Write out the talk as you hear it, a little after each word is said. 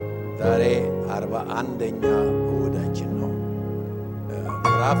ዛሬ 41ኛ እሁዳችን ነው።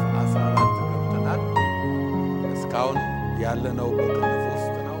 ምዕራፍ 14 ገብተናል። እስካሁን ያለነው በቅንፍ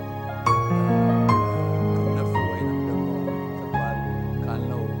ውስጥ ነው። ቅንፍ ወይንም ደግሞ ተባል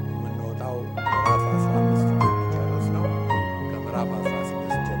ካልነው የምንወጣው ምዕራፍ 15 ሲጨርስ ነው። ከምዕራፍ 16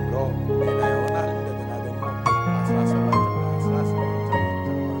 ጀምሮ ሌላ ይሆናል። እንደገና ደግሞ 17 እና 18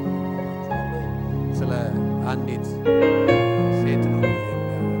 ስለ አንዲት ሴት ነው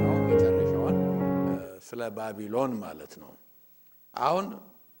የሚያወራው። መጨረሻዋን ስለ ባቢሎን ማለት ነው። አሁን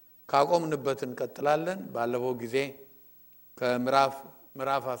ካቆምንበት እንቀጥላለን። ባለፈው ጊዜ ከምዕራፍ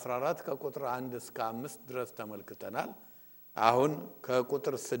 14 ከቁጥር 1 እስከ 5 ድረስ ተመልክተናል። አሁን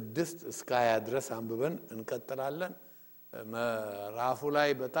ከቁጥር 6 እስከ 20 ድረስ አንብበን እንቀጥላለን። ምዕራፉ ላይ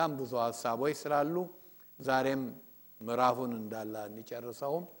በጣም ብዙ ሐሳቦች ስላሉ ዛሬም ምዕራፉን እንዳለ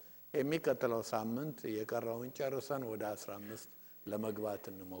እንጨርሰውም። የሚቀጥለው ሳምንት የቀረውን ጨርሰን ወደ 15 ለመግባት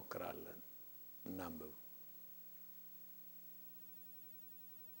እንሞክራለን። እናንብብ።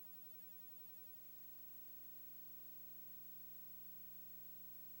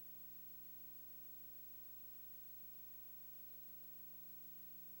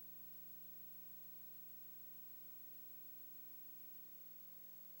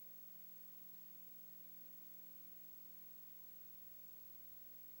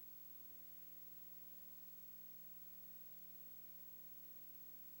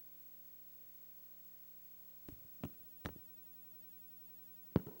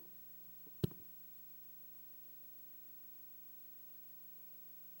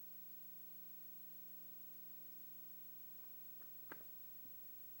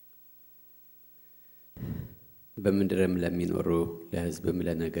 በምድርም ለሚኖሩ ለሕዝብም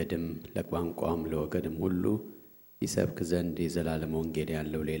ለነገድም ለቋንቋም ለወገንም ሁሉ ይሰብክ ዘንድ የዘላለም ወንጌል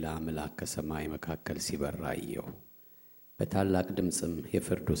ያለው ሌላ መልአክ ከሰማይ መካከል ሲበር አየሁ። በታላቅ ድምፅም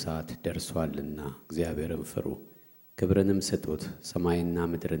የፍርዱ ሰዓት ደርሷልና እግዚአብሔርን ፍሩ፣ ክብርንም ስጡት፣ ሰማይና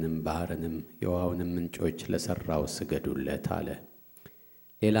ምድርንም ባሕርንም የውሃውንም ምንጮች ለሠራው ስገዱለት አለ።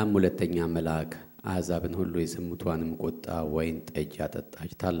 ሌላም ሁለተኛ መልአክ አሕዛብን ሁሉ የዝሙቷንም ቁጣ ወይን ጠጅ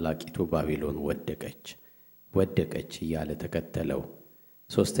ያጠጣች ታላቂቱ ባቢሎን ወደቀች እያለ ተከተለው።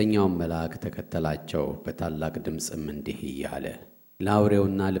 ሦስተኛውም መልአክ ተከተላቸው፣ በታላቅ ድምፅም እንዲህ እያለ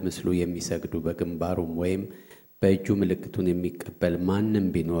ለአውሬውና ለምስሉ የሚሰግዱ በግንባሩም ወይም በእጁ ምልክቱን የሚቀበል ማንም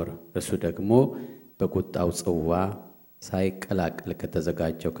ቢኖር እርሱ ደግሞ በቁጣው ጽዋ ሳይቀላቀል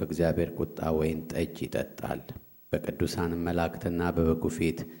ከተዘጋጀው ከእግዚአብሔር ቁጣ ወይን ጠጅ ይጠጣል። በቅዱሳን መላእክትና በበጉ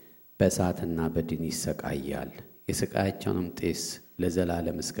ፊት በእሳትና በዲን ይሰቃያል። የሥቃያቸውንም ጢስ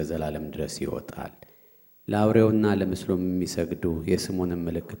ለዘላለም እስከ ዘላለም ድረስ ይወጣል። ለአውሬውና ለምስሉም የሚሰግዱ የስሙንም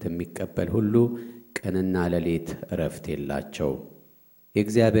ምልክት የሚቀበል ሁሉ ቀንና ሌሊት ዕረፍት የላቸው።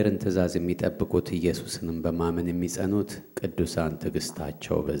 የእግዚአብሔርን ትእዛዝ የሚጠብቁት ኢየሱስንም በማመን የሚጸኑት ቅዱሳን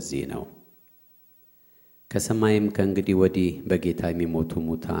ትዕግሥታቸው በዚህ ነው። ከሰማይም ከእንግዲህ ወዲህ በጌታ የሚሞቱ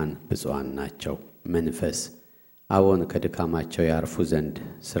ሙታን ብፁዓን ናቸው። መንፈስ አዎን ከድካማቸው ያርፉ ዘንድ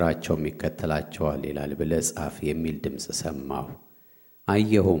ሥራቸውም ይከተላቸዋል ይላል ብለህ ጻፍ የሚል ድምፅ ሰማሁ።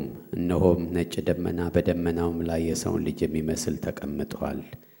 አየሁም፣ እነሆም ነጭ ደመና፣ በደመናውም ላይ የሰውን ልጅ የሚመስል ተቀምጧል።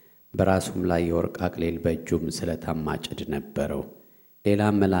 በራሱም ላይ የወርቅ አክሊል በእጁም ስለታም ማጭድ ነበረው። ሌላ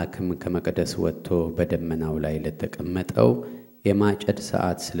መልአክም ከመቅደስ ወጥቶ በደመናው ላይ ለተቀመጠው የማጨድ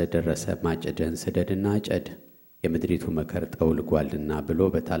ሰዓት ስለደረሰ ማጭድህን ስደድና አጨድ፣ የምድሪቱ መከር ጠውልጓልና ብሎ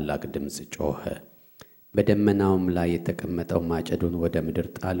በታላቅ ድምፅ ጮኸ። በደመናውም ላይ የተቀመጠው ማጭዱን ወደ ምድር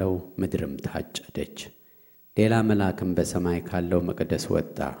ጣለው፣ ምድርም ታጨደች። ሌላ መልአክም በሰማይ ካለው መቅደስ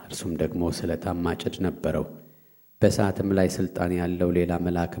ወጣ፣ እርሱም ደግሞ ስለታም ማጭድ ነበረው። በእሳትም ላይ ሥልጣን ያለው ሌላ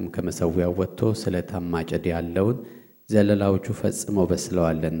መልአክም ከመሠዊያው ወጥቶ ስለታም ማጭድ ያለውን ዘለላዎቹ ፈጽመው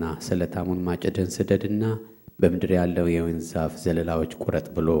በስለዋልና ስለታሙን ማጭድን ስደድና በምድር ያለው የወይን ዛፍ ዘለላዎች ቁረጥ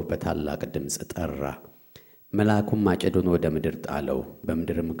ብሎ በታላቅ ድምፅ ጠራ። መልአኩም ማጭዱን ወደ ምድር ጣለው።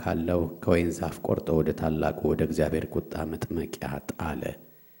 በምድርም ካለው ከወይን ዛፍ ቆርጦ ወደ ታላቁ ወደ እግዚአብሔር ቁጣ መጥመቂያ ጣለ።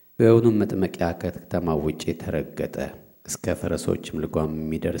 የወይኑም መጥመቂያ ከከተማው ውጭ ተረገጠ። እስከ ፈረሶችም ልጓም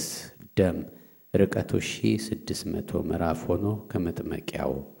የሚደርስ ደም ርቀቱ 1600 ምዕራፍ ሆኖ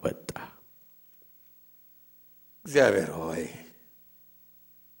ከመጥመቂያው ወጣ። እግዚአብሔር ሆይ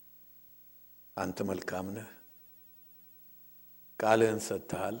አንተ መልካም ነህ፣ ቃልህን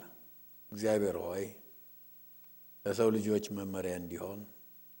ሰጥተሃል። እግዚአብሔር ሆይ ለሰው ልጆች መመሪያ እንዲሆን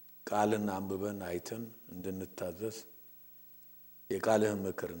ቃልን አንብበን አይተን እንድንታዘዝ የቃልህን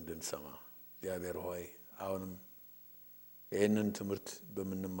ምክር እንድንሰማ እግዚአብሔር ሆይ አሁንም ይህንን ትምህርት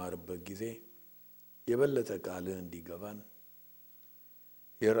በምንማርበት ጊዜ የበለጠ ቃልህ እንዲገባን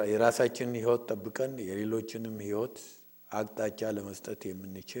የራሳችንን ሕይወት ጠብቀን የሌሎችንም ሕይወት አቅጣጫ ለመስጠት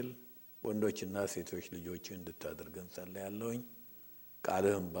የምንችል ወንዶችና ሴቶች ልጆችን እንድታደርገን ጸልያለሁኝ።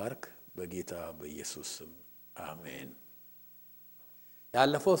 ቃልህን ባርክ በጌታ በኢየሱስ ስም አሜን።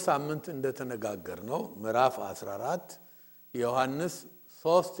 ያለፈው ሳምንት እንደተነጋገርነው ምዕራፍ 14 ዮሐንስ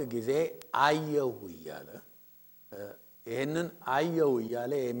 3 ጊዜ አየሁ እያለ ይሄንን አየሁ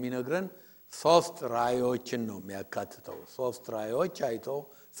እያለ የሚነግረን 3 ራእዮችን ነው የሚያካትተው። 3 ራእዮች አይቶ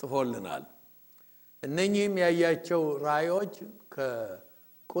ጽፎልናል። እነኚህም ያያቸው ራእዮች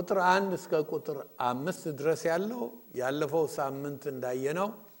ከቁጥር 1 እስከ ቁጥር 5 ድረስ ያለፈው ሳምንት እንዳየነው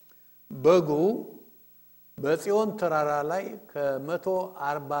በጉ በጽዮን ተራራ ላይ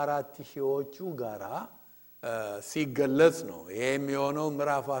ከ144 ሺዎቹ ጋራ ሲገለጽ ነው። ይሄም የሆነው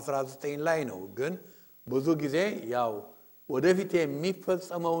ምዕራፍ 19 ላይ ነው። ግን ብዙ ጊዜ ያው ወደፊት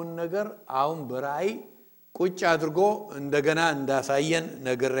የሚፈጸመውን ነገር አሁን በራእይ ቁጭ አድርጎ እንደገና እንዳሳየን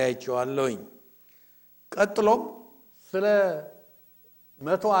ነግሬያቸዋለሁኝ። ቀጥሎም ስለ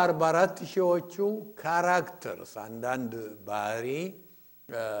 144 ሺዎቹ ካራክተርስ አንዳንድ ባህሪ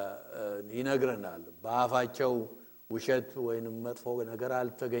ይነግረናል። በአፋቸው ውሸት ወይንም መጥፎ ነገር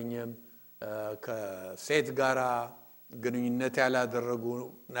አልተገኘም፣ ከሴት ጋራ ግንኙነት ያላደረጉ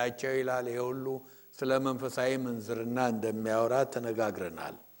ናቸው ይላል። ይሁሉ ስለ መንፈሳዊ ምንዝርና እንደሚያወራ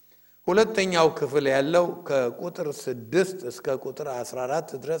ተነጋግረናል። ሁለተኛው ክፍል ያለው ከቁጥር 6 እስከ ቁጥር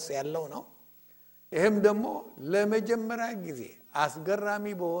 14 ድረስ ያለው ነው። ይሄም ደግሞ ለመጀመሪያ ጊዜ አስገራሚ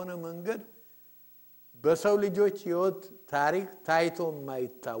በሆነ መንገድ በሰው ልጆች ሕይወት ታሪክ ታይቶ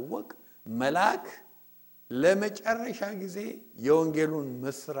የማይታወቅ መልአክ ለመጨረሻ ጊዜ የወንጌሉን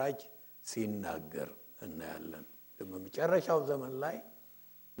ምስራች ሲናገር እናያለን። በመጨረሻው ዘመን ላይ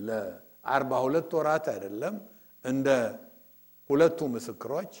ለ42 ወራት አይደለም እንደ ሁለቱ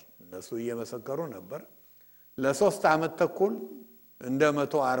ምስክሮች እነሱ እየመሰከሩ ነበር። ለ3 ዓመት ተኩል እንደ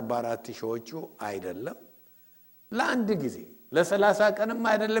 144 ሺዎቹ አይደለም። ለአንድ ጊዜ ለ30 ቀንም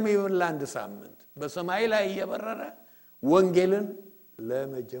አይደለም፣ ይሁን ለአንድ ሳምንት በሰማይ ላይ እየበረረ ወንጌልን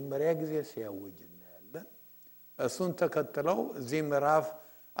ለመጀመሪያ ጊዜ ሲያውጅ እናያለን። እሱን ተከትለው እዚህ ምዕራፍ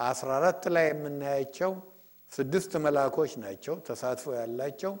 14 ላይ የምናያቸው 6 መልአኮች ናቸው ተሳትፎ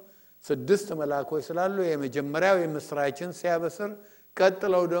ያላቸው። 6 መልአኮች ስላሉ የመጀመሪያው የምስራችን ሲያበስር፣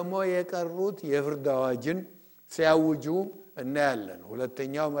 ቀጥለው ደግሞ የቀሩት የፍርድ አዋጅን ሲያውጁ እናያለን።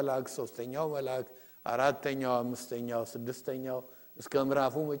 ሁለተኛው መልአክ፣ ሶስተኛው መልአክ፣ አራተኛው፣ አምስተኛው፣ ስድስተኛው እስከ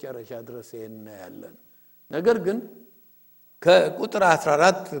ምዕራፉ መጨረሻ ድረስ እናያለን። ነገር ግን ከቁጥር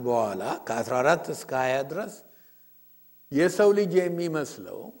 14 በኋላ ከ14 እስከ 20 ድረስ የሰው ልጅ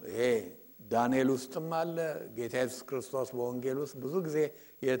የሚመስለው ይሄ ዳንኤል ውስጥም አለ። ጌታ ኢየሱስ ክርስቶስ በወንጌል ውስጥ ብዙ ጊዜ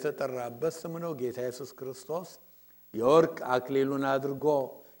የተጠራበት ስም ነው። ጌታ ኢየሱስ ክርስቶስ የወርቅ አክሊሉን አድርጎ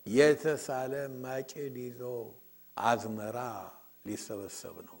የተሳለ ማጭድ ይዞ አዝመራ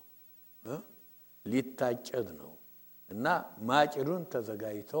ሊሰበሰብ ነው፣ ሊታጨድ ነው እና ማጭዱን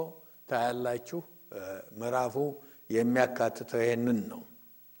ተዘጋጅቶ ታያላችሁ። ምዕራፉ የሚያካትተው ይሄንን ነው።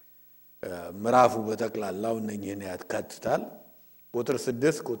 ምዕራፉ በተክላላው እነኚህን ያካትታል። ቁጥር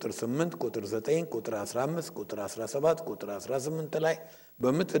 6 ቁጥር 8 ቁጥር 9 ቁጥር 15 ቁጥር 17 ቁጥር 18 ላይ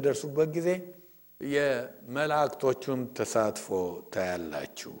በመተደርሱበት ጊዜ የመላእክቶቹን ተሳትፎ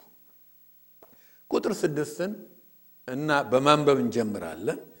ታያላችሁ። ቁጥር 6ን እና በማንበብ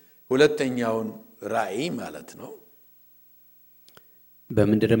እንጀምራለን። ሁለተኛውን ራእይ ማለት ነው።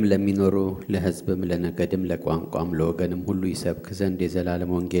 በምድርም ለሚኖሩ ለሕዝብም ለነገድም ለቋንቋም ለወገንም ሁሉ ይሰብክ ዘንድ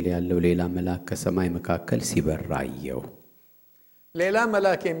የዘላለም ወንጌል ያለው ሌላ መልአክ ከሰማይ መካከል ሲበር አየሁ። ሌላ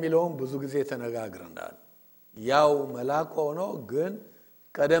መልአክ የሚለውን ብዙ ጊዜ ተነጋግረናል። ያው መልአክ ሆኖ ግን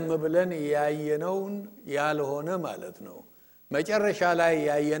ቀደም ብለን ያየነውን ያልሆነ ማለት ነው። መጨረሻ ላይ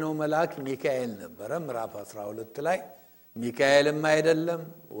ያየነው መልአክ ሚካኤል ነበረ። ምዕራፍ 12 ላይ ሚካኤልም አይደለም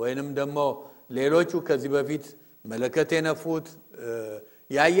ወይንም ደግሞ ሌሎቹ ከዚህ በፊት መለከት የነፉት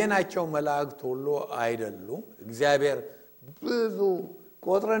ያየናቸው መላእክት ሁሉ አይደሉም። እግዚአብሔር ብዙ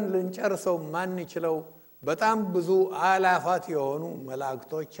ቆጥረን ልንጨርሰው ማንችለው በጣም ብዙ አላፋት የሆኑ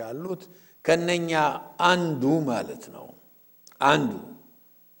መላእክቶች አሉት። ከነኛ አንዱ ማለት ነው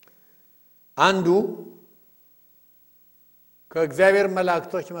አንዱ ከእግዚአብሔር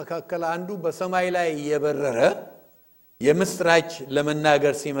መላእክቶች መካከል አንዱ በሰማይ ላይ እየበረረ የምስራች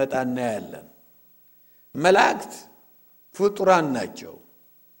ለመናገር ሲመጣ እናያለን። መላእክት ፍጡራን ናቸው።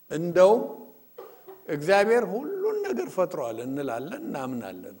 እንደው እግዚአብሔር ሁሉን ነገር ፈጥሯል እንላለን፣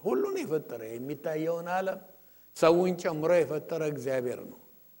 እናምናለን። ሁሉን የፈጠረ የሚታየውን ዓለም ሰውን ጨምሮ የፈጠረ እግዚአብሔር ነው።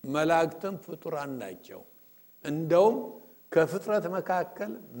 መላእክትም ፍጡራን ናቸው። እንደው ከፍጥረት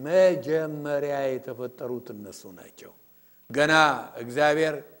መካከል መጀመሪያ የተፈጠሩት እነሱ ናቸው። ገና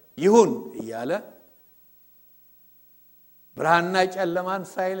እግዚአብሔር ይሁን እያለ ብርሃንና ጨለማን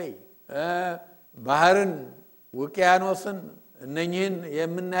ሳይለይ ባህርን፣ ውቅያኖስን፣ እነኚህን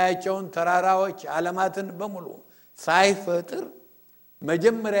የምናያቸውን ተራራዎች፣ ዓለማትን በሙሉ ሳይፈጥር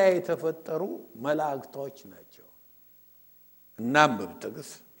መጀመሪያ የተፈጠሩ መላእክቶች ናቸው። እናንብብ ጥቅስ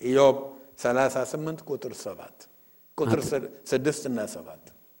ኢዮብ 38 ቁጥር 7 ቁጥር 6 እና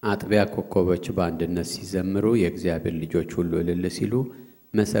 7 አጥቢያ ኮከቦች በአንድነት ሲዘምሩ የእግዚአብሔር ልጆች ሁሉ እልል ሲሉ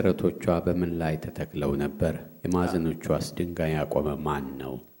መሰረቶቿ በምን ላይ ተተክለው ነበር? የማዕዘኖቿስ ድንጋይ ያቆመ ማን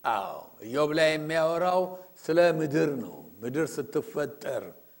ነው? አዎ ኢዮብ ላይ የሚያወራው ስለ ምድር ነው። ምድር ስትፈጠር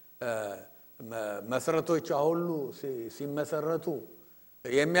መሰረቶቿ ሁሉ ሲመሰረቱ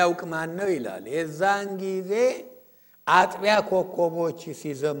የሚያውቅ ማን ነው ይላል። የዛን ጊዜ አጥቢያ ኮከቦች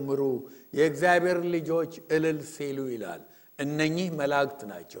ሲዘምሩ የእግዚአብሔር ልጆች እልል ሲሉ ይላል። እነኚህ መላእክት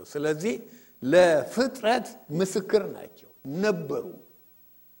ናቸው። ስለዚህ ለፍጥረት ምስክር ናቸው ነበሩ።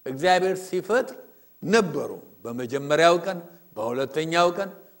 እግዚአብሔር ሲፈጥር ነበሩ። በመጀመሪያው ቀን፣ በሁለተኛው ቀን፣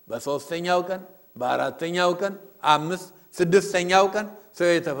 በሶስተኛው ቀን፣ በአራተኛው ቀን፣ አምስት ስድስተኛው ቀን ሰው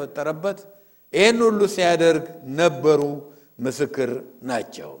የተፈጠረበት ይሄን ሁሉ ሲያደርግ ነበሩ፣ ምስክር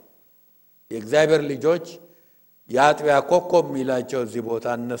ናቸው። የእግዚአብሔር ልጆች የአጥቢያ ኮከብ የሚላቸው እዚህ ቦታ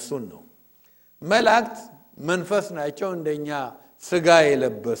እነሱን ነው። መላእክት መንፈስ ናቸው፣ እንደኛ ስጋ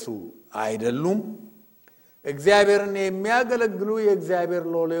የለበሱ አይደሉም። እግዚአብሔርን የሚያገለግሉ የእግዚአብሔር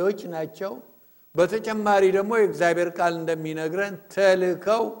ሎሌዎች ናቸው። በተጨማሪ ደግሞ የእግዚአብሔር ቃል እንደሚነግረን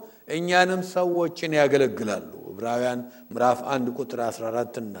ተልከው እኛንም ሰዎችን ያገለግላሉ። ዕብራውያን ምዕራፍ 1 ቁጥር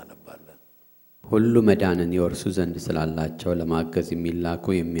 14 እናነባለን። ሁሉ መዳንን ይወርሱ ዘንድ ስላላቸው ለማገዝ የሚላኩ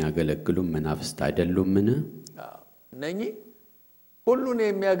የሚያገለግሉ መናፍስት አይደሉምን? እነኚህ ሁሉን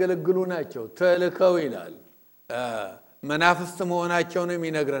የሚያገለግሉ ናቸው ተልከው ይላል። መናፍስት መሆናቸውንም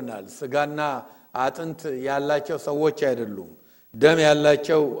ይነግረናል። ስጋና አጥንት ያላቸው ሰዎች አይደሉም፣ ደም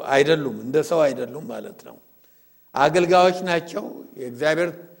ያላቸው አይደሉም፣ እንደ ሰው አይደሉም ማለት ነው። አገልጋዮች ናቸው፣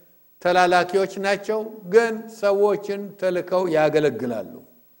 የእግዚአብሔር ተላላኪዎች ናቸው፣ ግን ሰዎችን ተልከው ያገለግላሉ።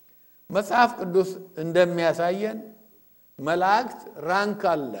 መጽሐፍ ቅዱስ እንደሚያሳየን መላእክት ራንክ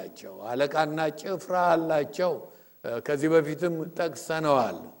አላቸው፣ አለቃና ጭፍራ አላቸው። ከዚህ በፊትም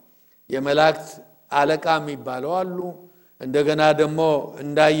ጠቅሰነዋል። የመላእክት አለቃ የሚባለው አሉ። እንደገና ደግሞ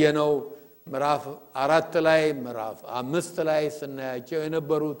እንዳየነው ምዕራፍ 4 ላይ ምዕራፍ 5 ላይ ስናያቸው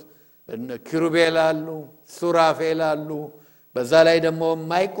የነበሩት ኪሩቤል አሉ፣ ሱራፌል አሉ። በዛ ላይ ደግሞ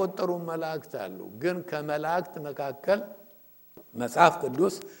የማይቆጠሩ መላእክት አሉ። ግን ከመላእክት መካከል መጽሐፍ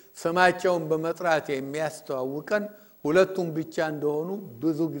ቅዱስ ስማቸውን በመጥራት የሚያስተዋውቀን ሁለቱም ብቻ እንደሆኑ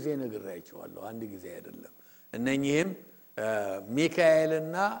ብዙ ጊዜ ነግሬያቸዋለሁ፣ አንድ ጊዜ አይደለም። እነኚህም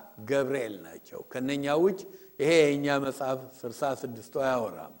ሚካኤልና ገብርኤል ናቸው። ከነኛ ውጭ ይሄ የኛ መጽሐፍ 66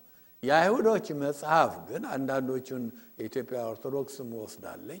 አያወራም። የአይሁዶች መጽሐፍ ግን አንዳንዶቹን የኢትዮጵያ ኦርቶዶክስ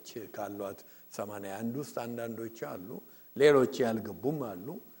ወስዳለች። ካሏት 81 ውስጥ አንዳንዶቹ አሉ፣ ሌሎች ያልገቡም አሉ።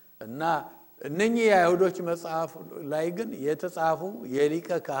 እና እነኚህ የአይሁዶች መጽሐፍ ላይ ግን የተጻፉ የሊቀ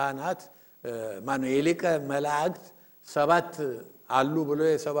ካህናት የሊቀ መላእክት 7 አሉ ብሎ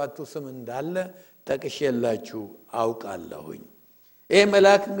የሰባቱ ስም እንዳለ ጠቅሼላችሁ አውቃለሁኝ። ይሄ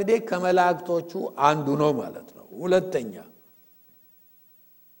መልአክ እንግዲህ ከመላእክቶቹ አንዱ ነው ማለት ነው። ሁለተኛ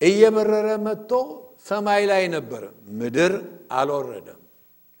እየበረረ መጥቶ ሰማይ ላይ ነበር፣ ምድር አልወረደም።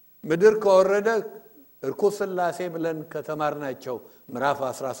 ምድር ከወረደ እርኩስ ሥላሴ ብለን ከተማርናቸው ምዕራፍ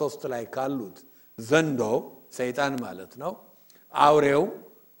 13 ላይ ካሉት ዘንዶ ሰይጣን ማለት ነው፣ አውሬው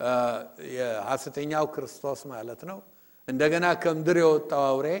የሐሰተኛው ክርስቶስ ማለት ነው፣ እንደገና ከምድር የወጣው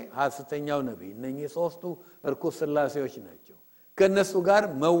አውሬ ሐሰተኛው ነብይ፣ እነኚህ ሶስቱ እርኩስ ሥላሴዎች ናቸው። ከነሱ ጋር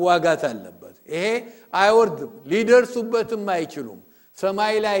መዋጋት አለበት። ይሄ አይወርድም፣ ሊደርሱበትም አይችሉም።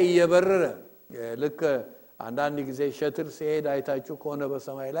 ሰማይ ላይ እየበረረ ልክ አንዳንድ ጊዜ ሸትል ሲሄድ አይታችሁ ከሆነ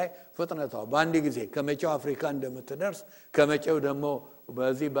በሰማይ ላይ ፍጥነቷ በአንድ ጊዜ ከመቼው አፍሪካ እንደምትደርስ ከመቼው ደግሞ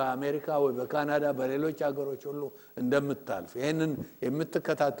በዚህ በአሜሪካ ወይ በካናዳ በሌሎች ሀገሮች ሁሉ እንደምታልፍ ይሄንን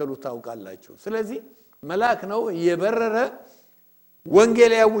የምትከታተሉ ታውቃላችሁ። ስለዚህ መልአክ ነው፣ እየበረረ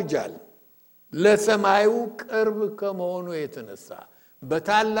ወንጌል ያውጃል። ለሰማዩ ቅርብ ከመሆኑ የተነሳ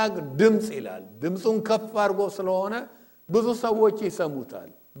በታላቅ ድምጽ ይላል። ድምጹን ከፍ አድርጎ ስለሆነ ብዙ ሰዎች ይሰሙታል።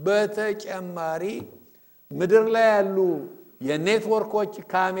 በተጨማሪ ምድር ላይ ያሉ የኔትወርኮች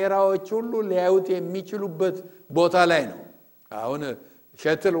ካሜራዎች ሁሉ ሊያዩት የሚችሉበት ቦታ ላይ ነው። አሁን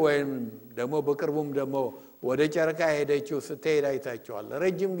ሸትል ወይም ደግሞ በቅርቡም ደግሞ ወደ ጨረቃ ሄደችው ስትሄድ አይታችኋል።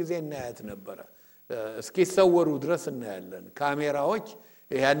 ረጅም ጊዜ እናያት ነበር፣ እስኪሰወሩ ድረስ እናያለን። ካሜራዎች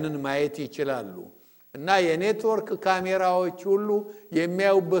ያንን ማየት ይችላሉ። እና የኔትወርክ ካሜራዎች ሁሉ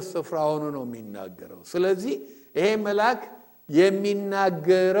የሚያዩበት ስፍራ ሆኖ ነው የሚናገረው። ስለዚህ ይሄ መልአክ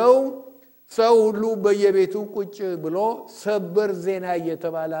የሚናገረው ሰው ሁሉ በየቤቱ ቁጭ ብሎ ሰበር ዜና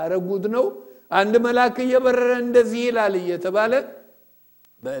እየተባለ አረጉድ ነው። አንድ መልአክ እየበረረ እንደዚህ ይላል እየተባለ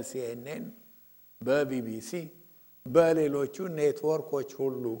በሲኤንኤን፣ በቢቢሲ፣ በሌሎቹ ኔትወርኮች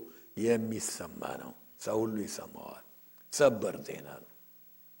ሁሉ የሚሰማ ነው። ሰው ሁሉ ይሰማዋል። ሰበር ዜና ነው።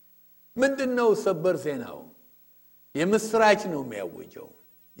 ምንድነው ሰበር ዜናው? የምስራች ነው የሚያወጀው።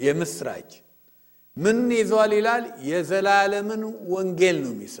 የምስራች ምን ይዟል ይላል? የዘላለምን ወንጌል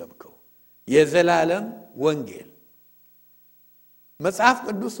ነው የሚሰብከው። የዘላለም ወንጌል። መጽሐፍ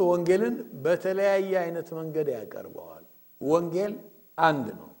ቅዱስ ወንጌልን በተለያየ አይነት መንገድ ያቀርበዋል። ወንጌል አንድ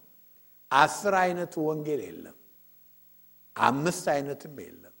ነው። 10 አይነት ወንጌል የለም። 5 አይነትም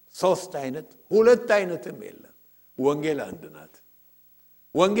የለም። 3 አይነት 2 አይነትም የለም። ወንጌል አንድ ናት።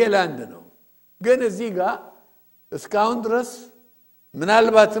 ወንጌል አንድ ነው። ግን እዚህ ጋር እስካሁን ድረስ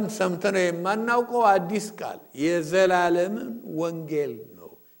ምናልባትም ሰምተነው የማናውቀው አዲስ ቃል የዘላለምን ወንጌል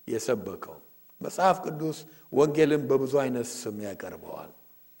ነው የሰበከው። መጽሐፍ ቅዱስ ወንጌልን በብዙ አይነት ስም ያቀርበዋል።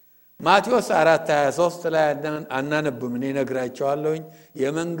 ማቴዎስ 4:23 ላይ አናነብም፣ እኔ ነግራቸዋለሁኝ።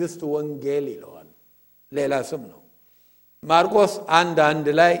 የመንግስት ወንጌል ይለዋል፣ ሌላ ስም ነው። ማርቆስ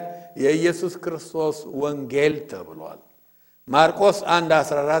 1:1 ላይ የኢየሱስ ክርስቶስ ወንጌል ተብሏል። ማርቆስ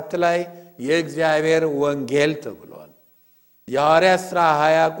 1:14 ላይ የእግዚአብሔር ወንጌል ተብሏል። የሐዋርያት ሥራ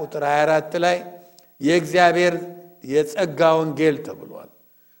 20:24 ላይ የእግዚአብሔር የጸጋ ወንጌል ተብሏል።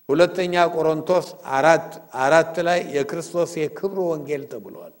 ሁለተኛ ቆሮንቶስ 4:4 ላይ የክርስቶስ የክብር ወንጌል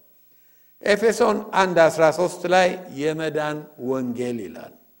ተብሏል። ኤፌሶን 1:13 ላይ የመዳን ወንጌል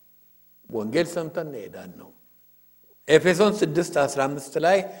ይላል። ወንጌል ሰምተን የዳን ነው። ኤፌሶን 6:15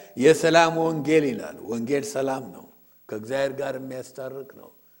 ላይ የሰላም ወንጌል ይላል። ወንጌል ሰላም ነው፣ ከእግዚአብሔር ጋር የሚያስታርቅ ነው፣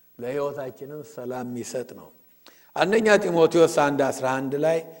 ለሕይወታችንም ሰላም የሚሰጥ ነው። አንደኛ ጢሞቴዎስ 1:11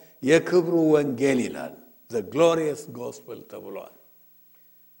 ላይ የክብሩ ወንጌል ይላል። the glorious gospel ተብሏል።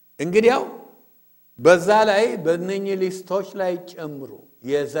 እንግዲያው በዛ ላይ በእነኚህ ሊስቶች ላይ ጨምሩ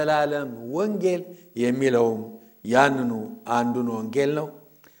የዘላለም ወንጌል የሚለውም ያንኑ አንዱን ወንጌል ነው።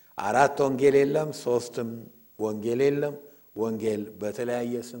 4 ወንጌል የለም፣ 3ም ወንጌል የለም። ወንጌል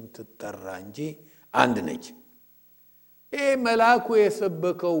በተለያየ ስም ትጠራ እንጂ አንድ ነች። ይሄ መልአኩ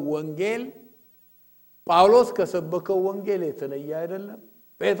የሰበከው ወንጌል ጳውሎስ ከሰበከው ወንጌል የተለየ አይደለም።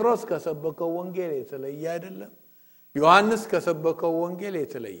 ጴጥሮስ ከሰበከው ወንጌል የተለየ አይደለም። ዮሐንስ ከሰበከው ወንጌል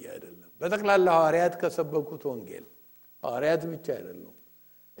የተለየ አይደለም። በጠቅላላ ሐዋርያት ከሰበኩት ወንጌል ሐዋርያት ብቻ አይደሉም።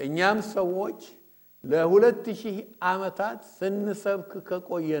 እኛም ሰዎች ለ2000 ዓመታት ስንሰብክ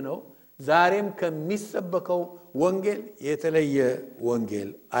ከቆየ ነው ዛሬም ከሚሰበከው ወንጌል የተለየ ወንጌል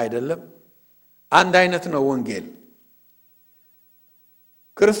አይደለም። አንድ አይነት ነው ወንጌል።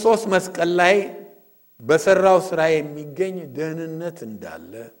 ክርስቶስ መስቀል ላይ በሰራው ሥራ የሚገኝ ደህንነት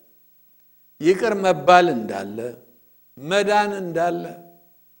እንዳለ፣ ይቅር መባል እንዳለ፣ መዳን እንዳለ፣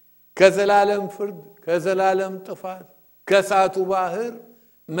 ከዘላለም ፍርድ፣ ከዘላለም ጥፋት፣ ከሳቱ ባህር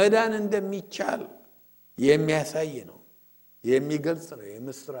መዳን እንደሚቻል የሚያሳይ ነው፣ የሚገልጽ ነው።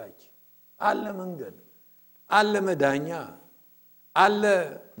 የምስራች አለ፣ መንገድ አለ፣ መዳኛ አለ፣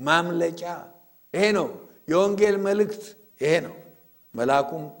 ማምለጫ። ይሄ ነው የወንጌል መልእክት። ይሄ ነው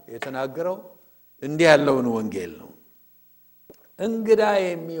መልአኩም የተናገረው እንዲህ ያለውን ወንጌል ነው። እንግዳ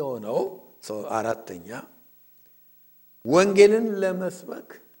የሚሆነው ሰው አራተኛ ወንጌልን ለመስበክ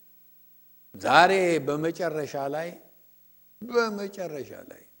ዛሬ በመጨረሻ ላይ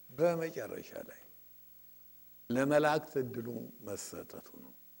ለመላእክት እድሉ መሰጠቱ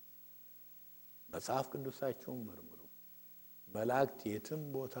ነው። መጽሐፍ ቅዱሳቸውን መርምሩ። መላእክት የትም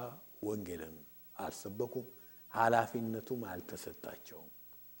ቦታ ወንጌልን አልሰበኩም፣ ኃላፊነቱም አልተሰጣቸውም።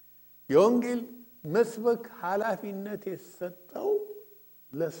 የወንጌል መስበክ ኃላፊነት የተሰጠው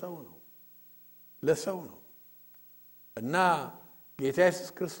ለሰው ነው እና ጌታ ኢየሱስ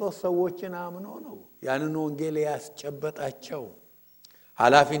ክርስቶስ ሰዎችን አምኖ ነው ያንን ወንጌል ያስጨበጣቸው።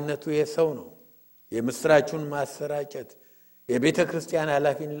 ኃላፊነቱ የሰው ነው። የምስራቹን ማሰራጨት የቤተ ክርስቲያን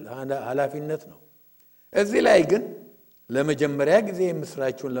ኃላፊነት ነው። እዚህ ላይ ግን ለመጀመሪያ ጊዜ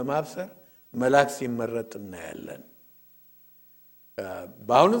የምስራቹን ለማብሰር መልአክ ሲመረጥ እናያለን።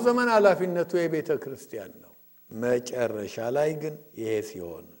 በአሁኑ ዘመን ኃላፊነቱ የቤተ ክርስቲያን ነው። መጨረሻ ላይ ግን ይሄ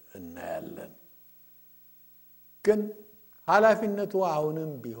ሲሆን እናያለን። ግን ኃላፊነቱ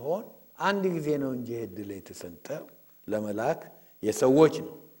አሁንም ቢሆን አንድ ጊዜ ነው እንጂ እድል የተሰጠው ለመልአክ የሰዎች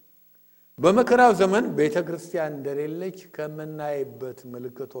ነው። በመከራው ዘመን ቤተ ክርስቲያን እንደሌለች ከምናይበት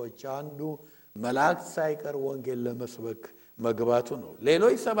ምልክቶች አንዱ መላእክት ሳይቀር ወንጌል ለመስበክ መግባቱ ነው።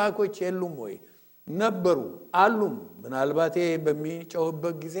 ሌሎች ሰባኮች የሉም ወይ? ነበሩ፣ አሉም። ምናልባት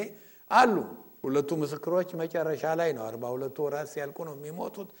በሚጮህበት ጊዜ አሉ። 2 ምስክሮች መጨረሻ ላይ ነው 42 ወራት ሲያልቁ ነው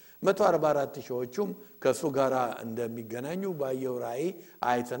የሚሞቱት። 144 ሺዎቹም ከሱ ጋር እንደሚገናኙ ባየው ራእይ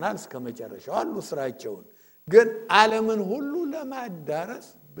አይተናል። እስከ መጨረሻው አሉ ስራቸውን። ግን ዓለምን ሁሉ ለማዳረስ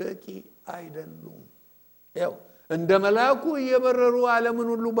በቂ አይደሉም። ያው እንደ መልአኩ እየበረሩ ዓለምን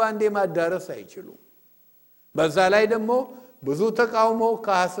ሁሉ ባንዴ ማዳረስ አይችሉም። በዛ ላይ ደግሞ ብዙ ተቃውሞ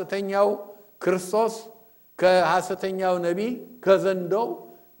ከሐሰተኛው ክርስቶስ፣ ከሐሰተኛው ነቢይ፣ ከዘንዶው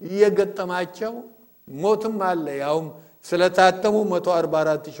እየገጠማቸው ሞትም አለ። ያውም ስለታተሙ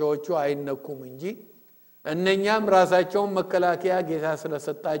 144 ሺዎቹ አይነኩም እንጂ እነኛም ራሳቸውን መከላከያ ጌታ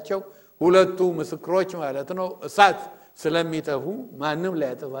ስለሰጣቸው ሁለቱ ምስክሮች ማለት ነው እሳት ስለሚተፉ ማንም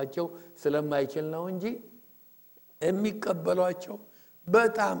ሊያጠፋቸው ስለማይችል ነው እንጂ የሚቀበሏቸው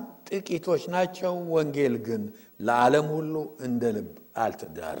በጣም ጥቂቶች ናቸው። ወንጌል ግን ለዓለም ሁሉ እንደ ልብ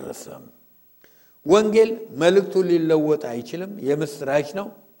አልተዳረሰም። ወንጌል መልእክቱ ሊለወጥ አይችልም። የምስራች ነው።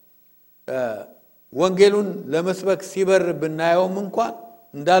 ወንጌሉን ለመስበክ ሲበር ብናየውም እንኳን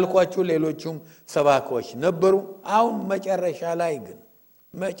እንዳልኳችሁ ሌሎችም ሰባኮች ነበሩ። አሁን መጨረሻ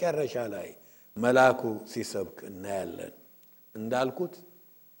ላይ መልአኩ ሲሰብክ እናያለን። እንዳልኩት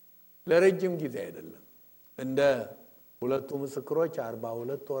ለረጅም ጊዜ አይደለም። እንደ ሁለቱ ምስክሮች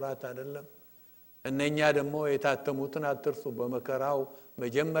 42 ወራት አይደለም። እነኛ ደግሞ የታተሙትን አትርሱ። በመከራው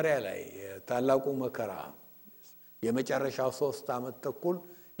መጀመሪያ ላይ ታላቁ መከራ የመጨረሻው 3 ዓመት ተኩል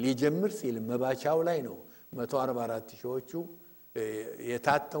ሊጀምር ሲል መባቻው ላይ ነው 144 ሺዎቹ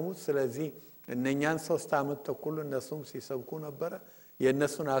የታተሙት። ስለዚህ እነኛን 3 ዓመት ተኩል እነሱም ሲሰብኩ ነበረ።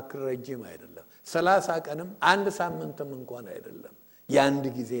 የነሱን አክል ረጅም አይደለም። 30 ቀንም አንድ ሳምንትም እንኳን አይደለም። የአንድ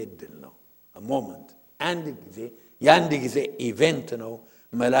ጊዜ እድል ነው። ሞመንት የአንድ ጊዜ ኢቨንት ነው።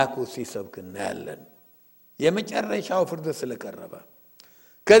 መልአኩ ሲሰብክ እናያለን። የመጨረሻው ፍርድ ስለቀረበ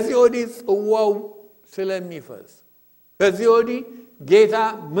ከዚህ ወዲህ ጽዋው ስለሚፈስ ከዚህ ወዲህ ጌታ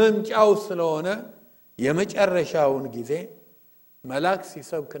መምጫው ስለሆነ የመጨረሻውን ጊዜ መልአክ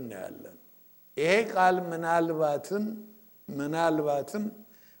ሲሰብክ እናያለን። ይሄ ቃል ምናልባትም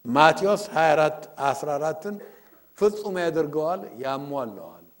ማቴዎስ 24:14 ፍጹም ያደርገዋል፣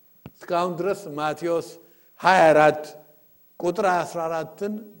 ያሟላዋል። እስካሁን ድረስ ማቴዎስ 24 ቁጥር 14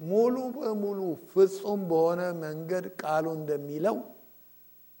 ሙሉ በሙሉ ፍጹም በሆነ መንገድ ቃሉ እንደሚለው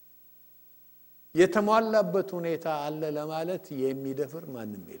የተሟላበት ሁኔታ አለ ለማለት የሚደፍር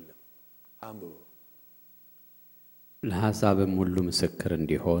ማንም የለም። አንብቡ። ለሐሳብም ሁሉ ምስክር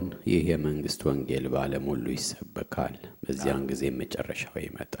እንዲሆን ይህ የመንግስት ወንጌል በዓለም ሁሉ ይሰበካል፣ በዚያን ጊዜ መጨረሻው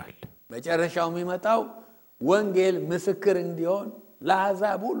ይመጣል። መጨረሻው የሚመጣው ወንጌል ምስክር እንዲሆን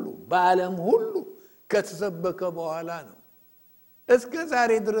ለሐሳብ ሁሉ በዓለም ሁሉ ከተሰበከ በኋላ ነው። እስከ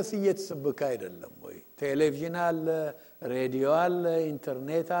ዛሬ ድረስ እየተሰበከ አይደለም ወይ? ቴሌቪዥን አለ፣ ሬዲዮ አለ፣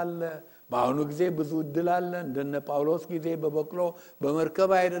 ኢንተርኔት አለ። በአሁኑ ጊዜ ብዙ እድል አለ። እንደነ ጳውሎስ ጊዜ በበቅሎ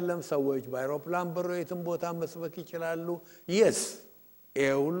በመርከብ አይደለም፣ ሰዎች በአይሮፕላን በረው የትም ቦታ መስበክ ይችላሉ። ይህ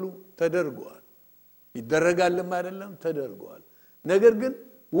ሁሉ ተደርጓል። ይደረጋልም አይደለም፣ ተደርጓል። ነገር ግን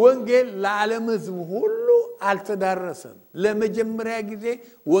ወንጌል ለዓለም ሕዝብ ሁሉ አልተዳረሰም። ለመጀመሪያ ጊዜ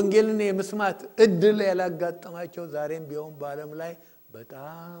ወንጌልን የመስማት እድል ያላጋጠማቸው ዛሬም ቢሆን በዓለም ላይ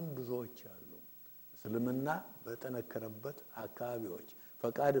በጣም ብዙዎች አሉ። እስልምና በተነከረበት አካባቢዎች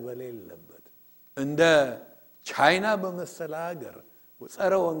ፈቃድ በሌለበት እንደ ቻይና በመሰለ ሀገር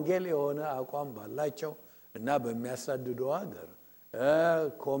ጸረ ወንጌል የሆነ አቋም ባላቸው እና በሚያሳድዱ ሀገር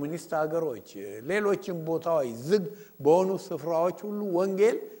ኮሙኒስት ሀገሮች ሌሎችም ቦታዎች ዝግ በሆኑ ስፍራዎች ሁሉ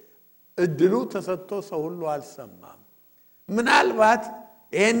ወንጌል እድሉ ተሰጥቶ ሰው ሁሉ አልሰማም። ምናልባት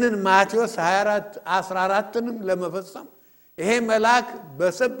ይሄንን ማቴዎስ 24:14ንም ለመፈጸም ይሄ መልአክ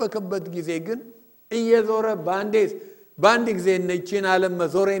በሰበከበት ጊዜ ግን እየዞረ በአንድ ጊዜ እነቺን ዓለም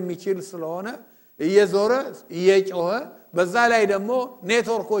መዞር የሚችል ስለሆነ እየዞረ እየጮኸ በዛ ላይ ደግሞ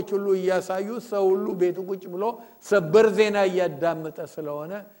ኔትወርኮች ሁሉ እያሳዩ ሰው ሁሉ ቤቱ ቁጭ ብሎ ሰበር ዜና እያዳመጠ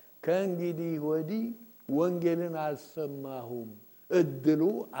ስለሆነ ከእንግዲህ ወዲህ ወንጌልን አልሰማሁም፣ እድሉ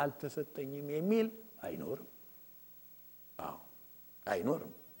አልተሰጠኝም የሚል አይኖርም።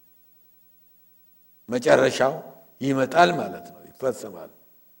 አይኖርም። መጨረሻው ይመጣል ማለት ነው፣ ይፈጸማል።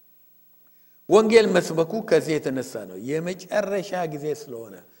 ወንጌል መስበኩ ከዚህ የተነሳ ነው። የመጨረሻ ጊዜ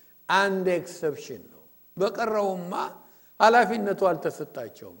ስለሆነ አንድ ኤክሰፕሽን ነው። በቀረውማ ኃላፊነቱ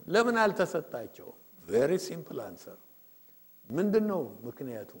አልተሰጣቸውም። ለምን አልተሰጣቸውም? very simple answer። ምንድነው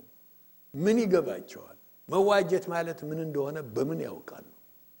ምክንያቱ? ምን ይገባቸዋል? መዋጀት ማለት ምን እንደሆነ በምን ያውቃሉ?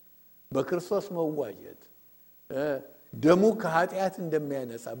 በክርስቶስ መዋጀት ደሙ ከኃጢአት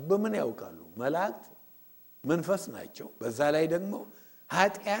እንደሚያነጻ በምን ያውቃሉ? መላእክት መንፈስ ናቸው። በዛ ላይ ደግሞ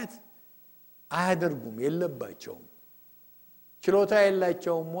ኃጢአት አያደርጉም፣ የለባቸውም። ችሎታ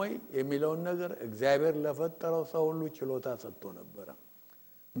የላቸውም ወይ የሚለውን ነገር እግዚአብሔር ለፈጠረው ሰው ሁሉ ችሎታ ሰጥቶ ነበር።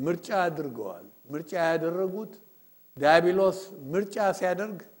 ምርጫ አድርገዋል። ምርጫ ያደረጉት ዲያብሎስ ምርጫ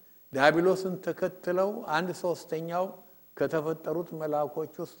ሲያደርግ ዲያብሎስን ተከትለው 1/3 ከተፈጠሩት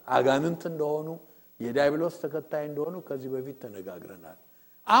መላእክቶች ውስጥ አጋንንት እንደሆኑ የዲያብሎስ ተከታይ እንደሆኑ ከዚህ በፊት ተነጋግረናል።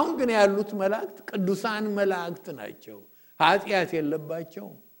 አሁን ግን ያሉት መላእክት ቅዱሳን መላእክት ናቸው። ኃጢአት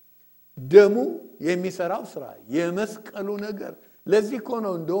የለባቸውም። ደሙ የሚሰራው ስራ የመስቀሉ ነገር ለዚህ እኮ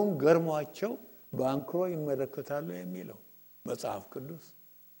ነው እንደውም ገርሟቸው ባንክሮ ይመለከታሉ የሚለው መጽሐፍ ቅዱስ።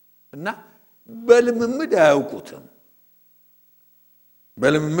 እና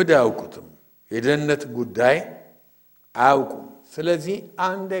በልምምድ አያውቁትም የደህንነት ጉዳይ አያውቁም። ስለዚህ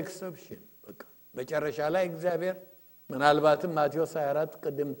አንድ ኤክሰፕሽን በቃ መጨረሻ ላይ እግዚአብሔር ምናልባትም ማቴዎስ 24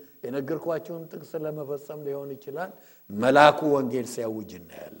 ቅድም የነገርኳችሁን ጥቅስ ለመፈጸም ሊሆን ይችላል መልአኩ ወንጌል ሲያውጅ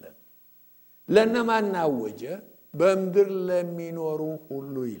እናያለን። ለነማን አወጀ? በምድር ለሚኖሩ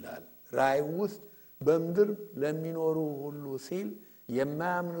ሁሉ ይላል። ራእይ ውስጥ በምድር ለሚኖሩ ሁሉ ሲል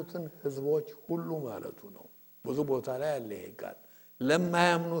የማያምኑትን ህዝቦች ሁሉ ማለቱ ነው። ብዙ ቦታ ላይ አለ ይሄ ቃል።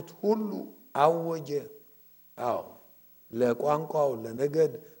 ለማያምኑት ሁሉ አወጀ። አዎ ለቋንቋው፣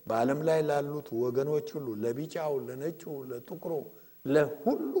 ለነገድ፣ በዓለም ላይ ላሉት ወገኖች ሁሉ፣ ለቢጫው፣ ለነጩ፣ ለጥቁሩ፣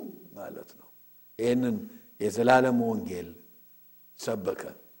 ለሁሉ ማለት ነው። ይህንን የዘላለም ወንጌል ሰበከ።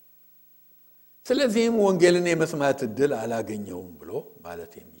 ስለዚህም ወንጌልን የመስማት ዕድል አላገኘውም ብሎ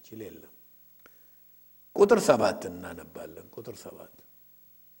ማለት የሚችል የለም። ቁጥር 7 እናነባለን። ቁጥር 7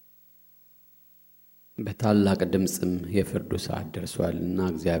 በታላቅ ድምጽም የፍርዱ ሰዓት ደርሷልና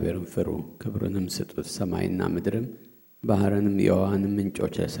እግዚአብሔርን ፍሩ፣ ክብሩንም ስጡት፣ ሰማይና ምድርም ባህርንም የውሃንም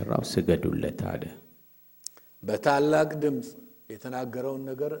ምንጮች ለሠራው ስገዱለት አለ። በታላቅ ድምጽ የተናገረውን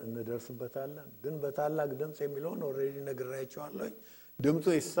ነገር እንደርስበታለን። ግን በታላቅ ድምጽ የሚለውን ኦሬዲ ነግሬያችኋለሁ። ድምጹ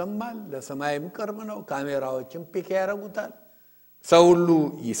ይሰማል፣ ለሰማይም ቅርብ ነው። ካሜራዎችም ፒክ ያደርጉታል፣ ሰው ሁሉ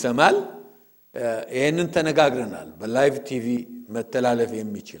ይሰማል። ይሄንን ተነጋግረናል። በላይቭ ቲቪ መተላለፍ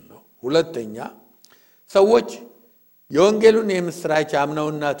የሚችል ነው። ሁለተኛ ሰዎች የወንጌሉን የምስራች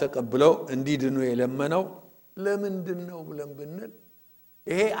አምነውና ተቀብለው እንዲድኑ የለመነው ለምንድነው ብለን ብንል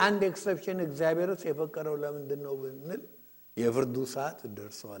ይሄ አንድ ኤክሰፕሽን እግዚአብሔርስ የፈቀደው ለምንድነው ብንል የፍርዱ ሰዓት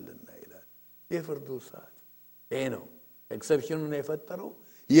ደርሷልና ይላል። የፍርዱ ሰዓት ይሄ ነው። ኤክሰፕሽኑን የፈጠረው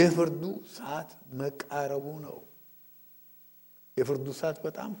የፍርዱ ሰዓት መቃረቡ ነው። የፍርዱ ሰዓት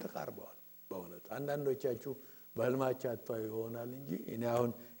በጣም ተቃርቧል። በእውነት አንዳንዶቻችሁ በህልማችሁ አጥተው ይሆናል እንጂ እኔ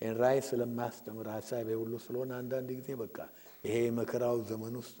አሁን ራእይ ስለማስተምር ሐሳቤ ሁሉ ስለሆነ አንዳንድ ጊዜ በቃ ይሄ መከራው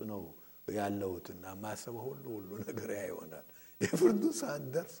ዘመን ውስጥ ነው ያለውትና ማሰበው ሁሉ ነገር ይሆናል። የፍርዱ ሰዓት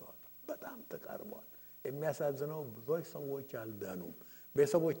ደርሷል። በጣም ተቃርቧል። የሚያሳዝነው ብዙዎች ሰዎች አልዳኑም።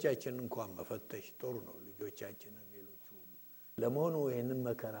 ቤተሰቦቻችን እንኳን መፈተሽ ጥሩ ነው። ልጆቻችንን ሌሎች ሁሉ ለመሆኑ ይሄንን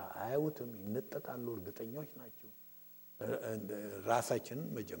መከራ አያዩትም? ይነጠቃሉ? እርግጠኞች ናቸው? ራሳችንን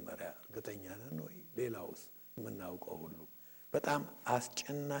መጀመሪያ እርግጠኛ ነን ወይ? ሌላውስ የምናውቀው ሁሉ በጣም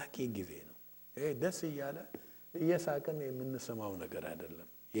አስጨናቂ ጊዜ ነው። ይሄ ደስ እያለ እየሳቅን የምንሰማው ነገር አይደለም።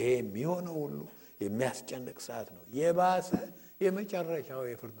 ይሄ የሚሆነው ሁሉ የሚያስጨንቅ ሰዓት ነው። የባሰ የመጨረሻው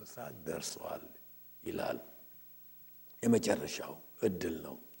የፍርድ ሰዓት ደርሷል ይላል። የመጨረሻው እድል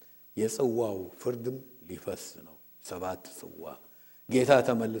ነው። የጽዋው ፍርድም ሊፈስ ነው። 7 ጽዋ ጌታ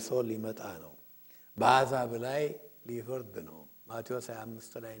ተመልሶ ሊመጣ ነው። በአሕዛብ ላይ ሊፈርድ ነው። ማቴዎስ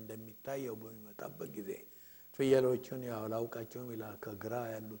 25 ላይ እንደሚታየው በሚመጣበት ጊዜ ፍየሎቹን ያው ላውቃቸውም ይላል። ከግራ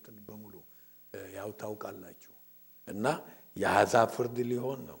ያሉትን በሙሉ ያው ታውቃላችሁ። እና የአሕዛብ ፍርድ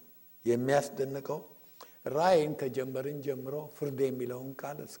ሊሆን ነው። የሚያስደንቀው ራእይን ከጀመርን ጀምሮ ፍርድ የሚለውን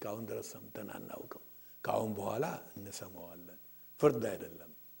ቃል እስካሁን ድረስ ሰምተን አናውቅም። ካሁን በኋላ እንሰማዋለን። ፍርድ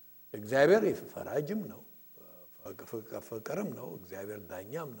አይደለም። እግዚአብሔር ፈራጅም ነው፣ ፍቅርም ነው። እግዚአብሔር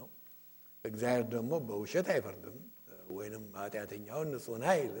ዳኛም ነው። እግዚአብሔር ደግሞ በውሸት አይፈርድም፣ ወይንም ኃጢአተኛውን ንጹህ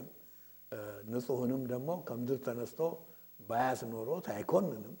አይልም። ንጹህንም ደግሞ ከምድር ተነስቶ ባያስ ኖሮት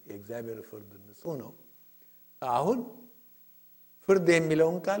አይኮንንም። የእግዚአብሔር ፍርድ ንጹህ ነው። አሁን ፍርድ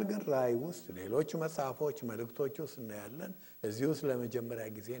የሚለውን ቃል ግን ራእይ ውስጥ ሌሎች መጽሐፎች መልእክቶች ውስጥ እናያለን። እዚህ ውስጥ ለመጀመሪያ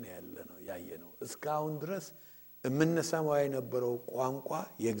ጊዜ ነው ያየነው። እስካሁን ድረስ የምንሰማው የነበረው ቋንቋ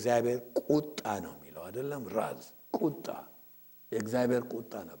የእግዚአብሔር ቁጣ ነው የሚለው አይደለም። ራዝ ቁጣ፣ የእግዚአብሔር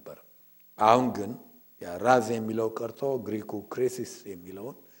ቁጣ ነበር። አሁን ግን ያ ራዝ የሚለው ቀርቶ ግሪኩ ክሬሲስ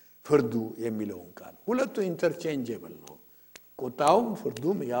የሚለውን ፍርዱ የሚለውን ቃል ሁለቱ ኢንተርቼንጀብል ነው። ቁጣውም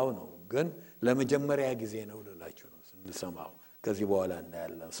ፍርዱም ያው ነው። ግን ለመጀመሪያ ጊዜ ነው ልላችሁ ነው ስንሰማው። ከዚህ በኋላ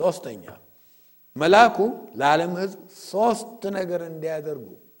እናያለን። ሶስተኛ መልአኩ ለዓለም ሕዝብ 3 ነገር እንዲያደርጉ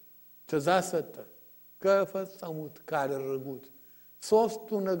ትእዛዝ ሰጠ። ከፈጸሙት ካደረጉት 3ቱ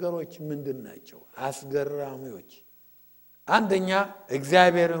ነገሮች ምንድናቸው? አስገራሚዎች። አንደኛ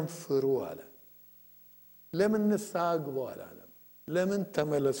እግዚአብሔርን ፍሩ አለ። ለምን ንስሐ ግቡ አላለም? ለምን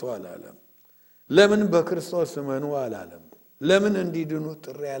ተመለሱ አላለም? ለምን በክርስቶስ እመኑ አላለም? ለምን እንዲድኑ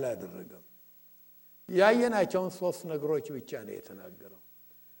ጥሪ አላደረገም? ያየናቸውን 3 ነገሮች ብቻ ነው የተናገረው።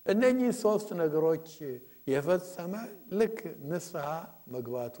 እነኚህ 3 ነገሮች የፈጸመ ልክ ንስሐ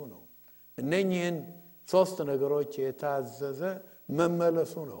መግባቱ ነው። እነኚህን 3 ነገሮች የታዘዘ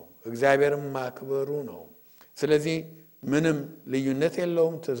መመለሱ ነው። እግዚአብሔርን ማክበሩ ነው። ስለዚህ ምንም ልዩነት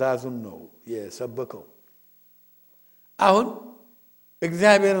የለውም። ትእዛዙን ነው የሰበከው። አሁን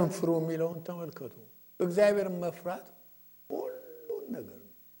እግዚአብሔርን ፍሩ የሚለውን ተመልከቱ። እግዚአብሔርን መፍራት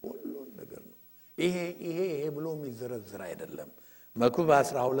ሁሉ ይሄ ብሎ የሚዘረዝር አይደለም። መክብብ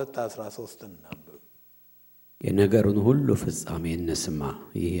 12:13 እናንብብ። የነገሩን ሁሉ ፍጻሜ እንስማ፣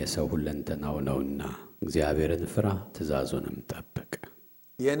 ይህ የሰው ሁለንተናው ነውና፣ እግዚአብሔርን ፍራ ትእዛዙንም ጠብቅ።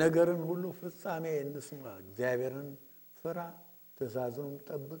 የነገርን ሁሉ ፍጻሜ እንስማ፣ እግዚአብሔርን ፍራ ትእዛዙንም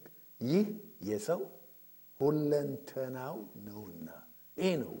ጠብቅ፣ ይህ የሰው ሁለንተናው ነውና።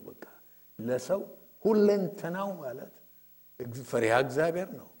 ይሄ ነው በቃ ለሰው ሁለንተናው ማለት ፈሪሃ እግዚአብሔር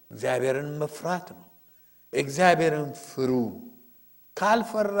ነው። እግዚአብሔርን መፍራት ነው። እግዚአብሔርን ፍሩ።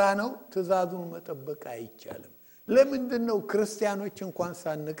 ካልፈራ ነው ትእዛዙን መጠበቅ አይቻልም። ለምንድን ነው ክርስቲያኖች እንኳን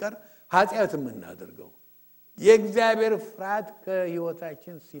ሳንቀር ኃጢአት የምናደርገው? የእግዚአብሔር ፍርሃት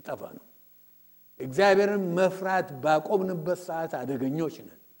ከህይወታችን ሲጠፋ ነው። እግዚአብሔርን መፍራት ባቆምንበት ሰዓት አደገኞች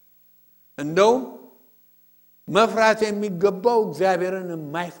ነን። እንደውም መፍራት የሚገባው እግዚአብሔርን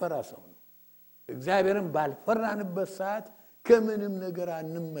የማይፈራ ሰው ነው። እግዚአብሔርን ባልፈራንበት ሰዓት ከምንም ነገር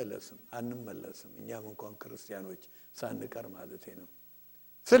አንመለስም። እኛም እንኳን ክርስቲያኖች ሳንቀር ማለት ነው።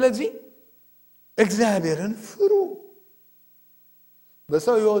 ስለዚህ እግዚአብሔርን ፍሩ።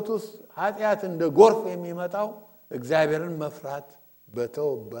 በሰው ህይወት ውስጥ ኃጢአት እንደ ጎርፍ የሚመጣው እግዚአብሔርን መፍራት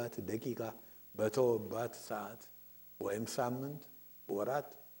በተወባት ደቂቃ፣ በተወባት ሰዓት ወይም ሳምንት፣ ወራት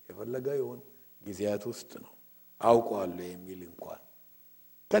የፈለገ ይሁን ጊዜያት ውስጥ ነው። አውቀዋለሁ የሚል እንኳን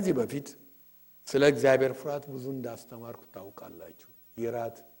ከዚህ በፊት ስለ እግዚአብሔር ፍርሃት ብዙ እንዳስተማርኩ ታውቃላችሁ።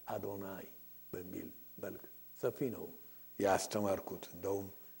 ይራት አዶናይ በሚል መልክ ሰፊ ነው ያስተማርኩት። እንደውም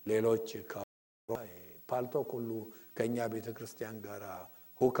ሌሎች ፓልቶክ ሁሉ ከኛ ቤተክርስቲያን ጋር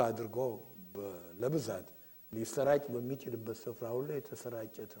ሁክ አድርጎ ለብዛት ሊሰራጭ በሚችልበት ስፍራ ሁሉ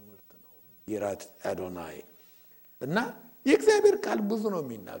የተሰራጨ ትምህርት ነው ይራት አዶናይ። እና የእግዚአብሔር ቃል ብዙ ነው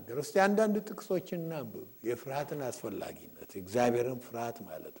የሚናገር። እስቲ አንዳንድ ጥቅሶችን እናንብብ። የፍርሃትን አስፈላጊነት፣ እግዚአብሔርን ፍርሃት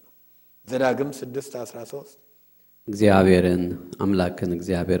ማለት ነው። ዘዳግም 6:13 እግዚአብሔርን አምላክን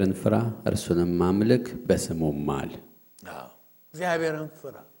እግዚአብሔርን ፍራ፣ እርሱንም አምልክ፣ በስሙም ማል። እግዚአብሔርን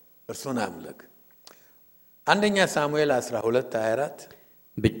ፍራ፣ እርሱን አምልክ። አንደኛ ሳሙኤል 12:24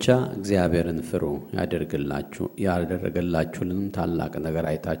 ብቻ እግዚአብሔርን ፍሩ፣ ያደረገላችሁንም ታላቅ ነገር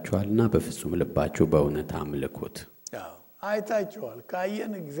አይታችኋልና በፍጹም ልባችሁ በእውነት አምልኩት። አይታችኋል።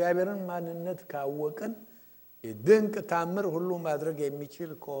 ካየን እግዚአብሔርን ማንነት ካወቅን ድንቅ ታምር ሁሉ ማድረግ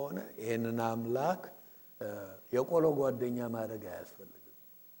የሚችል ከሆነ ይሄንን አምላክ የቆሎ ጓደኛ ማድረግ አያስፈልግም።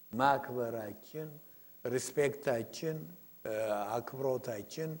 ማክበራችን፣ ሪስፔክታችን፣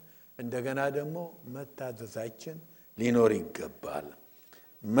 አክብሮታችን እንደገና ደግሞ መታዘዛችን ሊኖር ይገባል።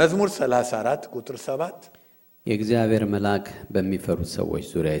 መዝሙር 34:7 የእግዚአብሔር መልአክ በሚፈሩት ሰዎች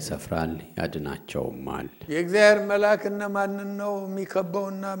ዙሪያ ይሰፍራል ያድናቸውማል። የእግዚአብሔር መልአክ እነማንን ነው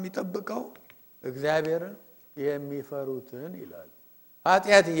የሚከበውና የሚጠብቀው? እግዚአብሔርን የሚፈሩትን ይላል።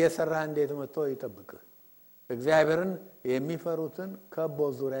 ኃጢአት እየሰራ እንዴት መጥቶ ይጠብቅህ? እግዚአብሔርን የሚፈሩትን ከቦ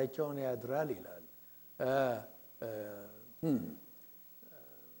ዙሪያቸውን ያድራል ይላል።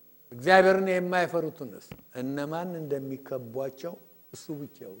 እግዚአብሔርን የማይፈሩትንስ እነማን እንደሚከቧቸው እሱ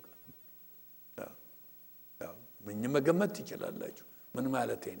ብቻ ያውቃል። ምን መገመት ትችላላችሁ ምን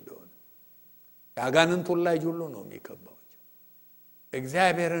ማለት እንደሆነ? ያጋንንት ላይ ሁሉ ነው የሚከባቸው።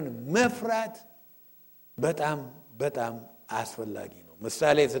 እግዚአብሔርን መፍራት በጣም በጣም አስፈላጊ ነው።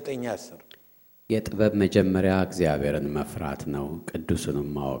 ምሳሌ 9:10 የጥበብ መጀመሪያ እግዚአብሔርን መፍራት ነው፣ ቅዱስንም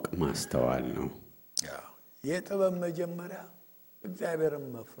ማወቅ ማስተዋል ነው። የጥበብ መጀመሪያ እግዚአብሔርን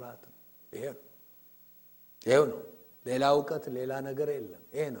መፍራት ነው። ይሄው ነው። ሌላ ዕውቀት ሌላ ነገር የለም።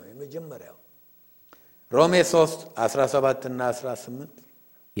 ይሄ ነው የመጀመሪያው። ሮሜ 3:17-18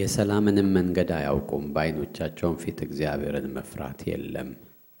 የሰላምንም መንገድ አያውቁም፣ በዓይኖቻቸውም ፊት እግዚአብሔርን መፍራት የለም።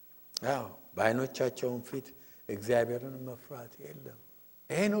 በዓይኖቻቸውም ፊት እግዚአብሔርን መፍራት የለም።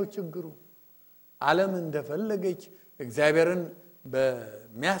 ይሄ ነው ችግሩ። ዓለም እንደፈለገች እግዚአብሔርን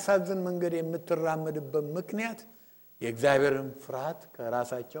በሚያሳዝን መንገድ የምትራመድበት ምክንያት የእግዚአብሔርን ፍርሃት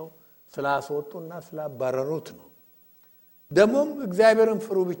ከራሳቸው ስላስወጡና ስላባረሩት ነው። ደግሞም እግዚአብሔርን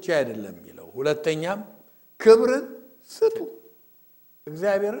ፍሩ ብቻ አይደለም የሚለው፣ ሁለተኛም ክብርን ስጡ።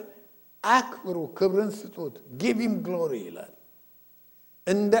 እግዚአብሔርን አክብሩ፣ ክብርን ስጡት። give him glory ይላል።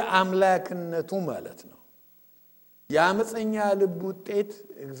 እንደ አምላክነቱ ማለት ነው። የአመፀኛ ልብ ውጤት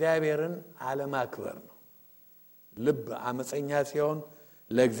እግዚአብሔርን አለማክበር ነው። ልብ አመፀኛ ሲሆን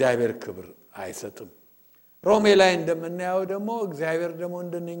ለእግዚአብሔር ክብር አይሰጥም። ሮሜ ላይ እንደምናየው ደግሞ እግዚአብሔር ደግሞ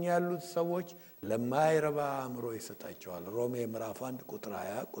እንደነኛ ያሉት ሰዎች ለማይረባ አእምሮ ይሰጣቸዋል። ሮሜ ምዕራፍ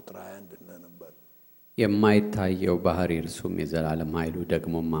 1:20-21 እንደነበር የማይታየው ባህሪ እርሱም የዘላለም ኃይሉ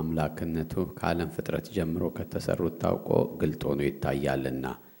ደግሞ አምላክነቱ ከዓለም ፍጥረት ጀምሮ ከተሰሩት ታውቆ ግልጥ ሆኖ ይታያልና፣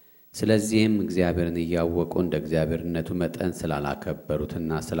 ስለዚህም እግዚአብሔርን እያወቁ እንደ እግዚአብሔርነቱ መጠን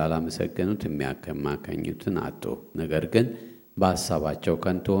ስላላከበሩትና ስላላመሰገኑት የሚያከማከኙትን አጡ። ነገር ግን በሐሳባቸው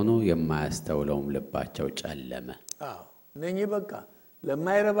ከንቱ ሆኑ፣ የማያስተውለውም ልባቸው ጨለመ። እነኚህ በቃ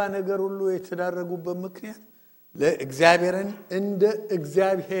ለማይረባ ነገር ሁሉ የተዳረጉበት ምክንያት ለእግዚአብሔርን እንደ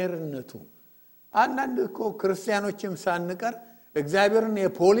እግዚአብሔርነቱ አንዳንድ እኮ ክርስቲያኖችም ሳንቀር እግዚአብሔርን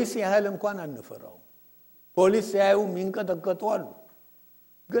የፖሊስ ያህል እንኳን አንፈራው። ፖሊስ ያዩ የሚንቀጠቀጡ አሉ።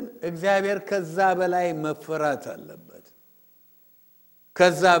 ግን እግዚአብሔር ከዛ በላይ መፈራት አለበት።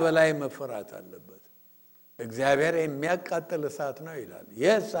 ከዛ በላይ መፈራት አለበት። እግዚአብሔር የሚያቃጥል እሳት ነው ይላል።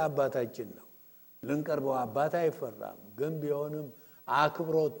 የስ አባታችን ነው። ልንቀርበው አባት አይፈራም። ግን ቢሆንም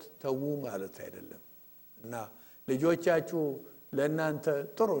አክብሮት ተዉ ማለት አይደለም። እና ልጆቻችሁ ለእናንተ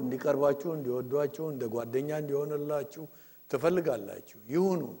ጥሩ እንዲቀርባችሁ እንዲወዷችሁ እንደ ጓደኛ እንዲሆንላችሁ ትፈልጋላችሁ።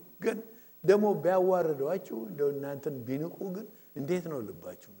 ይሁኑ። ግን ደግሞ ቢያዋርዷችሁ እንደው እናንተን ቢንቁ ግን እንዴት ነው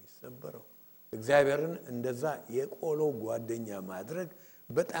ልባችሁ የሚሰበረው? እግዚአብሔርን እንደዛ የቆሎ ጓደኛ ማድረግ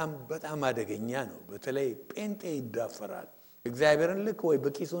በጣም በጣም አደገኛ ነው። በተለይ ጴንጤ ይዳፈራል። እግዚአብሔርን ልክ ወይ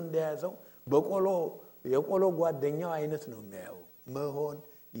በኪሱ እንደያዘው የቆሎ ጓደኛው አይነት ነው የሚያየው። መሆን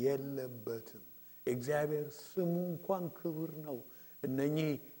የለበትም። እግዚአብሔር ስሙ እንኳን ክብር ነው። እነኚህ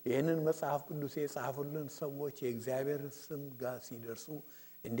ይህንን መጽሐፍ ቅዱስ የጻፉልን ሰዎች የእግዚአብሔር ስም ጋር ሲደርሱ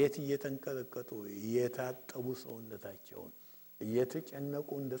እንዴት እየተንቀጠቀጡ እየታጠቡ ሰውነታቸውን እየተጨነቁ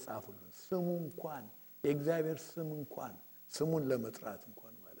እንደጻፉልን ስሙ እንኳን የእግዚአብሔር ስም እንኳን ስሙን ለመጥራት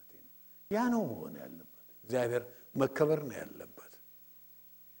እንኳን ማለት ነው። ያ ነው መሆን ያለበት። እግዚአብሔር መከበር ነው ያለበት።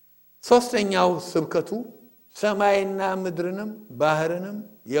 ሶስተኛው ስብከቱ ሰማይና ምድርንም ባህርንም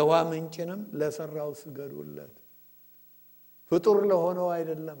የውሃ ምንጭንም ለሰራው ስገዱለት። ፍጡር ለሆነው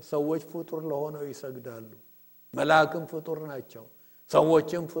አይደለም። ሰዎች ፍጡር ለሆነው ይሰግዳሉ። መላእክም ፍጡር ናቸው።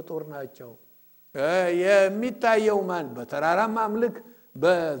 ሰዎችም ፍጡር ናቸው። የሚታየው ማን በተራራም አምልክ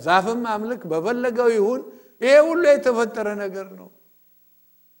በዛፍም አምልክ በፈለገው ይሁን ይሄ ሁሉ የተፈጠረ ነገር ነው።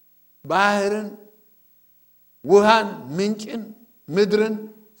 ባህርን፣ ውሃን፣ ምንጭን፣ ምድርን፣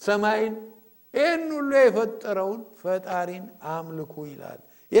 ሰማይን ይህን ሁሉ የፈጠረውን ፈጣሪን አምልኩ ይላል።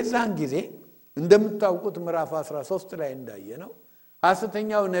 የዛን ጊዜ እንደምታውቁት ምዕራፍ 13 ላይ እንዳየነው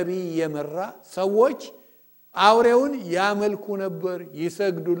ሐሰተኛው ነቢይ የመራ ሰዎች አውሬውን ያመልኩ ነበር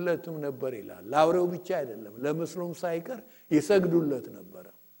ይሰግዱለትም ነበር ይላል። ለአውሬው ብቻ አይደለም ለምስሉም ሳይቀር ይሰግዱለት ነበር።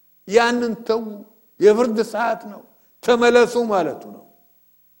 ያንን ተው፣ የፍርድ ሰዓት ነው፣ ተመለሱ ማለቱ ነው።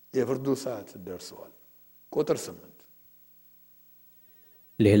 የፍርዱ ሰዓት ደርሷል። ቁጥር 8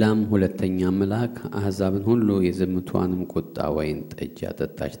 ሌላም ሁለተኛ መልአክ አሕዛብን ሁሉ የዝሙቷንም ቁጣ ወይን ጠጅ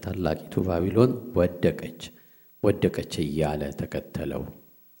ያጠጣች ታላቂቱ ባቢሎን ወደቀች እያለ ተከተለው።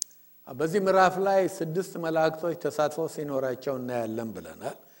 በዚህ ምዕራፍ ላይ 6 መላእክቶች ተሳትፎ ሲኖራቸው እናያለን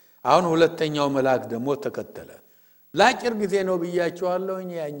ብለናል። አሁን ሁለተኛው መልአክ ደግሞ ተከተለ። ለአጭር ጊዜ ነው ብያቸዋለሁ።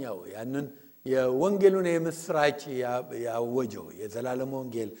 ያንን የወንጌሉን የምስራች ያወጀው የዘላለም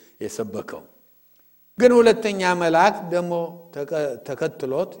ወንጌል የሰበከው ግን ሁለተኛ መልአክ ደግሞ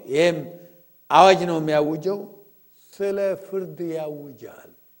ተከትሎት ይሄም አዋጅ ነው የሚያውጀው። ስለ ፍርድ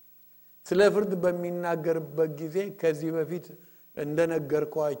ያውጃል። ስለ ፍርድ በሚናገርበት ጊዜ ከዚህ በፊት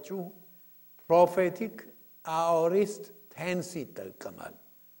እንደነገርኳችሁ ፕሮፌቲክ አኦሪስት ቴንስ ይጠቀማል።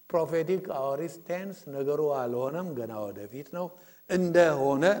 ፕሮፌቲክ አኦሪስት ቴንስ ነገሩ አልሆነም ገና ወደፊት ነው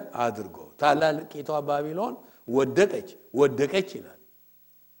እንደሆነ አድርጎ ታላቂቷ ባቢሎን ወደቀች ይላል።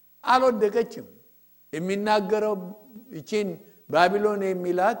 አልወደቀችም። የሚናገረው እቺን ባቢሎን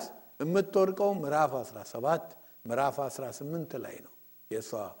የሚላት የምትወድቀው ምዕራፍ 17 ምዕራፍ 18 ላይ ነው።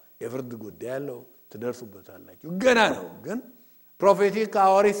 የሷ የፍርድ ጉዳይ ያለው ትደርሱበታላችሁ። ገና ነው። ግን ፕሮፌቲክ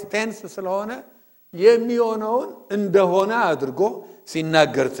አኦሪስት ቴንስ ስለሆነ የሚሆነውን እንደሆነ አድርጎ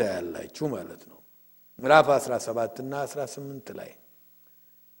ሲናገር ታያላችሁ ማለት ነው። ምዕራፍ 17 እና 18 ላይ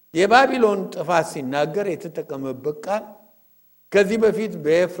የባቢሎን ጥፋት ሲናገር የተጠቀመበት ቃል ከዚህ በፊት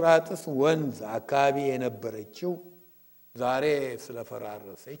በኤፍራጥስ ወንዝ አካባቢ የነበረችው ዛሬ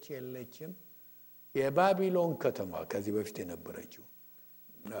ስለፈራረሰች የለችም የባቢሎን ከተማ ከዚህ በፊት የነበረችው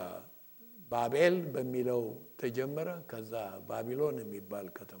ባቤል በሚለው ተጀመረ። ከዛ ባቢሎን የሚባል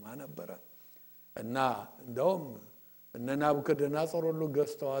ከተማ ነበረ እና እንደውም እነ ናቡከደነጾር ሁሉ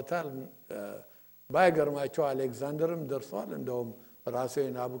ገዝተዋታል። ባይገርማቸው አሌክሳንደርም ደርሷል። እንደውም ራሱ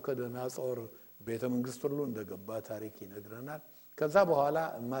የናቡከደነጾር ቤተ መንግስት ሁሉ እንደገባ ታሪክ ይነግረናል። ከዛ በኋላ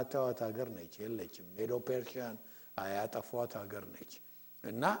ማታዋት ሀገር ነች የለችም። ሜዶ ፐርሺያን ያጠፏት ሀገር ነች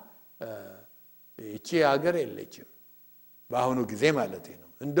እና እቺ ሀገር የለችም በአሁኑ ጊዜ ማለት ነው።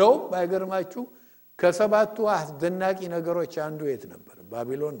 እንደውም ባይገርማችሁ ከሰባቱ አስደናቂ ነገሮች አንዱ የት ነበር?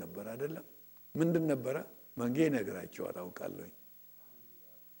 ባቢሎን ነበር አይደለም? ምንድን ነበረ? መንጌ ነግራችሁ አውቃለሁ።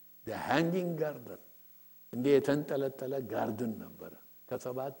 the hanging garden እንዴ የተንጠለጠለ ጋርደን ነበር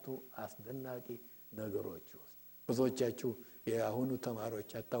ከሰባቱ አስደናቂ ነገሮች ውስጥ። ብዙዎቻችሁ የአሁኑ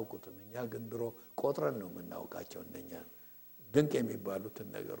ተማሪዎች አታውቁትም። እኛ ግን ድሮ ቆጥረን ነው የምናውቃቸው እነኛ ድንቅ የሚባሉትን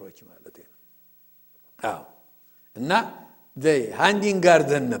ነገሮች ማለት ነው። አዎ እና ሃንዲንግ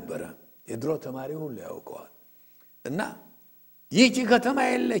ጋርደን ነበረ። የድሮ ተማሪ ሁሉ ያውቀዋል። እና ይህች ከተማ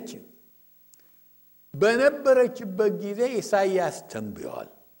የለችም። በነበረችበት ጊዜ ኢሳይያስ ተንብዮአል።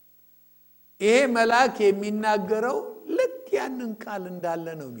 ይሄ መልአክ የሚናገረው ልክ ያንን ቃል እንዳለ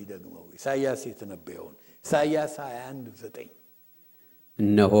ነው የሚደግመው። ኢሳይያስ የተነበየውን ኢሳይያስ 21:9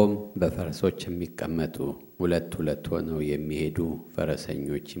 እነሆም በፈረሶች የሚቀመጡ ሁለት ሁለት ሆነው የሚሄዱ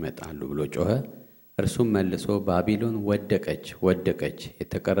ፈረሰኞች ይመጣሉ ብሎ ጮኸ። እርሱም መልሶ ባቢሎን ወደቀች ወደቀች፣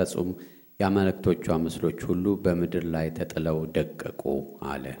 የተቀረጹም የአማልክቶቿ ምስሎች ሁሉ በምድር ላይ ተጥለው ደቀቁ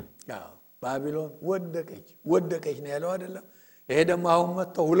አለ። ባቢሎን ወደቀች ወደቀች ነው ያለው አይደለም? ይሄ ደግሞ አሁን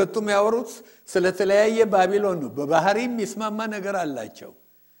መጥተው ሁለቱም ያወሩት ስለተለያየ ባቢሎን ነው። በባህሪም ይስማማ ነገር አላቸው።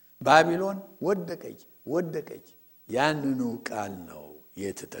 ባቢሎን ወደቀች ወደቀች ያንኑ ቃል ነው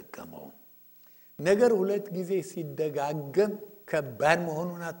የተጠቀመው። ነገር ሁለት ጊዜ ሲደጋገም ከባድ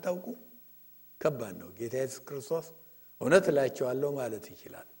መሆኑን አታውቁ? ከባድ ነው። ጌታ ኢየሱስ ክርስቶስ እውነት እላችኋለሁ ማለት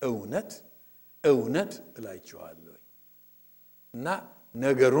ይችላል። እውነት እውነት እላችኋለሁ እና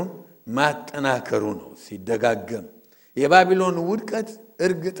ነገሩን ማጠናከሩ ነው ሲደጋገም። የባቢሎን ውድቀት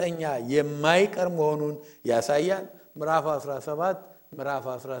እርግጠኛ የማይቀር መሆኑን ያሳያል። ምዕራፍ 17 ምዕራፍ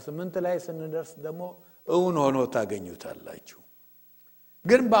 18 ላይ ስንደርስ ደግሞ እውን ሆኖ ታገኙታላችሁ።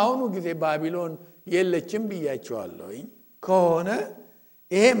 ግን በአሁኑ ጊዜ ባቢሎን የለችም ብያችኋለሁ ከሆነ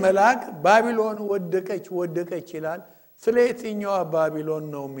ይሄ መልአክ ባቢሎን ወደቀች ወደቀች ይላል። ስለ የትኛዋ ባቢሎን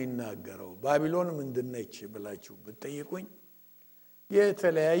ነው የሚናገረው? ባቢሎን ምንድነች ብላችሁ ብትጠይቁኝ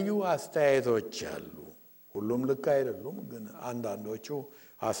የተለያዩ አስተያየቶች አሉ። ሁሉም ልክ አይደሉም፣ ግን አንዳንዶቹ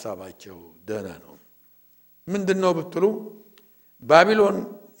ሐሳባቸው ደህና ነው። ምንድነው ብትሉ ባቢሎን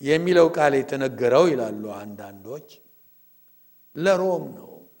የሚለው ቃል የተነገረው ይላሉ አንዳንዶች ለሮም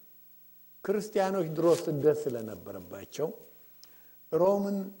ነው። ክርስቲያኖች ድሮ ስደት ስለነበረባቸው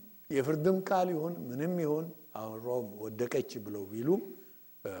ሮምን የፍርድም ቃል ይሁን ምንም ይሁን አሁን ሮም ወደቀች ብለው ቢሉ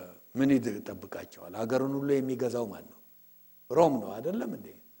ምን ይጠብቃቸዋል? አገሩን ሁሉ የሚገዛው ማን ነው? ሮም ነው አይደለም እንዴ?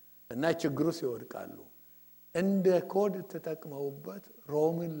 እና ችግሩስ ይወድቃሉ። እንደ ኮድ ተጠቅመውበት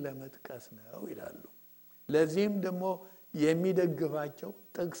ሮምን ለመጥቀስ ነው ይላሉ። ለዚህም ደግሞ የሚደግፋቸው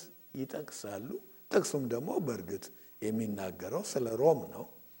ጥቅስ ይጠቅሳሉ። ጥቅሱም ደግሞ በእርግጥ የሚናገረው ስለ ሮም ነው።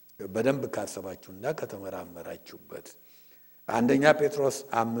 በደንብ ካሰባችሁና ከተመራመራችሁበት አንደኛ ጴጥሮስ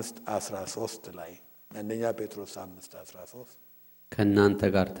 5:13 ላይ አንደኛ ጴጥሮስ 5:13 ከእናንተ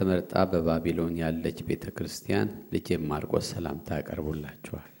ጋር ተመርጣ በባቢሎን ያለች ቤተክርስቲያን ልጄ ማርቆስ ሰላምታ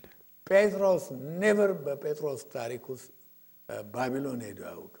ያቀርቡላችኋል። ጴጥሮስ ኔቨር በጴጥሮስ ታሪክ ውስጥ ባቢሎን ሄዶ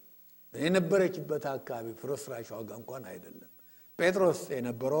አያውቅም። የነበረችበት አካባቢ ፍርስራሽ ዋጋ እንኳን አይደለም። ጴጥሮስ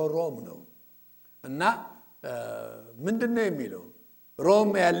የነበረው ሮም ነው እና ምንድነው የሚለው? ሮም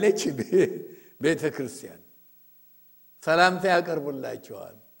ያለች ቤተክርስቲያን ሰላምታ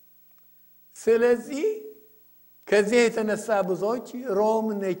ያቀርቡላችኋል። ስለዚህ ከዚህ የተነሳ ብዙዎች ሮም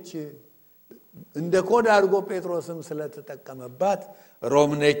ነች እንደ ኮድ አድርጎ ጴጥሮስም ስለተጠቀመባት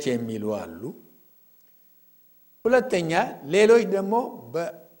ሮም ነች የሚሉ አሉ። ሁለተኛ ሌሎች ደግሞ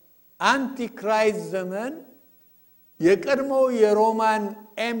በአንቲክራይስት ዘመን የቀድሞው የሮማን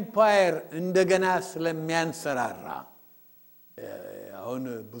ኤምፓየር እንደገና ስለሚያንሰራራ አሁን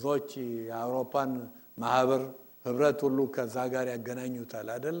ብዙዎች የአውሮፓን ማህበር ህብረት ሁሉ ከዛ ጋር ያገናኙታል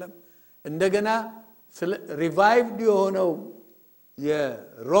አይደለም? እንደገና ሪቫይቭድ የሆነው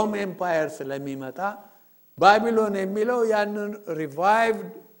የሮም ኤምፓየር ስለሚመጣ ባቢሎን የሚለው ያንን ሪቫይቭድ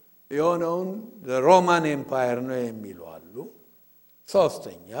የሆነውን ሮማን ኤምፓየር ነው የሚሉ አሉ።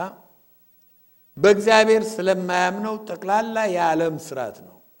 ሶስተኛ በእግዚአብሔር ስለማያምነው ጠቅላላ የዓለም ስርዓት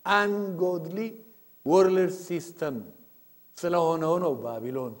ነው። አንጎድሊ ወርልድ ሲስተም ስለሆነው ነው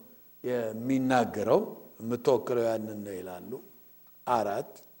ባቢሎን የሚናገረው። የምትወክለው ያንን ነው ይላሉ።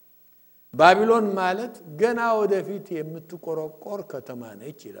 አራት ባቢሎን ማለት ገና ወደፊት የምትቆረቆር ከተማ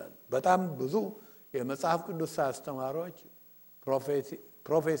ነች ይላል። በጣም ብዙ የመጽሐፍ ቅዱስ አስተማሪዎች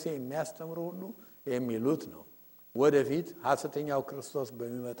ፕሮፌሲ የሚያስተምሩ ሁሉ የሚሉት ነው። ወደፊት ሐሰተኛው ክርስቶስ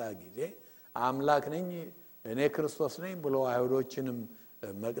በሚመጣ ጊዜ አምላክ ነኝ እኔ ክርስቶስ ነኝ ብሎ አይሁዶችንም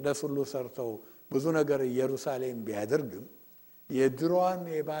መቅደስ ሁሉ ሰርተው ብዙ ነገር ኢየሩሳሌም ቢያደርግም የድሮዋን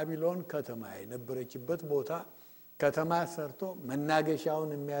የባቢሎን ከተማ የነበረችበት ቦታ ከተማ ሰርቶ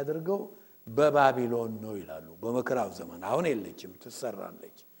መናገሻውን የሚያደርገው በባቢሎን ነው ይላሉ። በመከራው ዘመን አሁን የለችም፣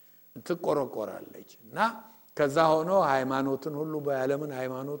 ትሰራለች፣ ትቆረቆራለች እና ከዛ ሆኖ ሃይማኖትን ሁሉ በዓለምን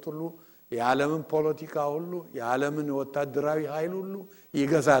ሃይማኖት ሁሉ የዓለምን ፖለቲካ ሁሉ የዓለምን ወታደራዊ ኃይል ሁሉ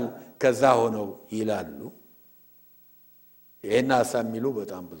ይገዛል ከዛ ሆነው ይላሉ። ይሄን ሐሳብ የሚሉ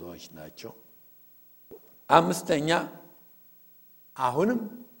በጣም ብዙዎች ናቸው። አምስተኛ አሁንም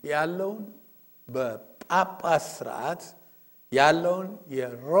ያለውን በጳጳስ ስርዓት ያለውን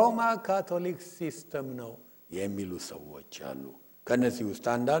የሮማ ካቶሊክ ሲስተም ነው የሚሉ ሰዎች አሉ። ከነዚህ ውስጥ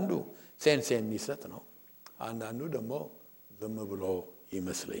አንዳንዱ ሴንስ የሚሰጥ ነው፣ አንዳንዱ ደግሞ ዝም ብሎ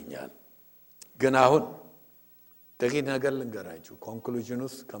ይመስለኛል። ግን አሁን ጥቂት ነገር ልንገራችሁ ኮንክሉዥን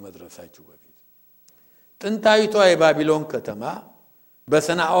ውስጥ ከመድረሳችሁ በፊት። ጥንታዊቷ የባቢሎን ከተማ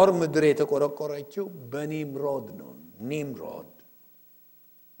በሰናዖር ምድር የተቆረቆረችው በኒምሮድ ነው።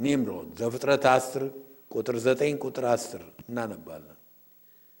 ኒምሮድ ዘፍጥረት 10 ቁጥር 9 ቁጥር 10 እናነባለን።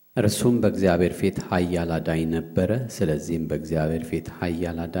 እርሱም በእግዚአብሔር ፊት ኃያል አዳኝ ነበረ። ስለዚህም በእግዚአብሔር ፊት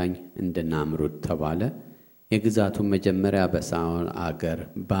ኃያል አዳኝ እንደ ናምሩድ ተባለ። የግዛቱን መጀመሪያ በሳኦል አገር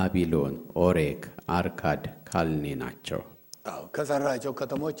ባቢሎን፣ ኦሬክ፣ አርካድ፣ ካልኔ ናቸው። ከሰራቸው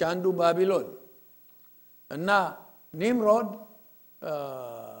ከተሞች አንዱ ባቢሎን እና ኒምሮድ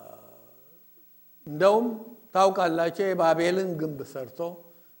እንደውም ታውቃላችሁ የባቤልን ግንብ ሰርቶ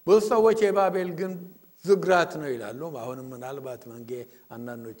ብዙ ሰዎች የባቤል ግንብ ዝግራት ነው ይላሉ። አሁንም ምናልባት መንጌ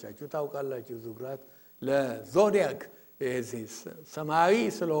አንዳንዶቻችሁ ታውቃላችሁ ዝግራት ለዞዲያክ ሰማያዊ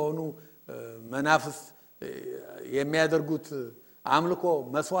ስለሆኑ መናፍስት የሚያደርጉት አምልኮ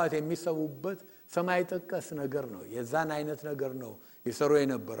መስዋዕት የሚሰውበት ሰማይ ጠቀስ ነገር ነው። የዛን አይነት ነገር ነው ይሰሩ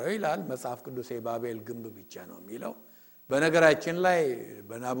የነበረው ይላል መጽሐፍ ቅዱስ። የባቤል ግንብ ብቻ ነው የሚለው። በነገራችን ላይ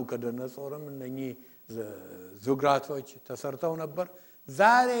በናቡከደነጾርም እነኚህ ዙግራቶች ተሰርተው ነበር።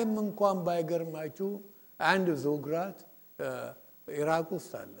 ዛሬም እንኳን ባይገርማችሁ አንድ ዙግራት ኢራቅ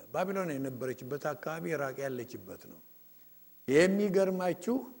ውስጥ አለ። ባቢሎን የነበረችበት አካባቢ ኢራቅ ያለችበት ነው።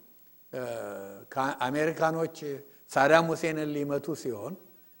 የሚገርማችሁ አሜሪካኖች ሳዳም ሁሴንን ሊመቱ ሲሆን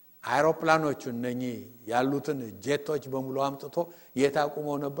አይሮፕላኖቹ እነኚህ ያሉትን ጄቶች በሙሉ አምጥቶ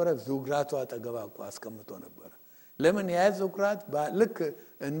የታቁመው ነበር። ዙግራቱ አጠገብ አስቀምጦ ነበር። ለምን ያ ዙግራት ልክ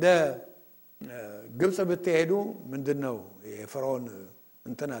እንደ ግብጽ ብትሄዱ ምንድነው የፈርዖን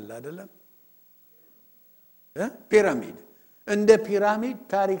እንትን አለ አይደለም ፒራሚድ፣ እንደ ፒራሚድ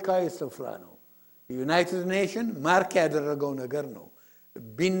ታሪካዊ ስፍራ ነው። ዩናይትድ ኔሽን ማርክ ያደረገው ነገር ነው።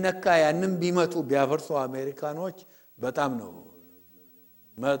 ቢነካ ያንን ቢመቱ ቢያፈርሱ አሜሪካኖች በጣም ነው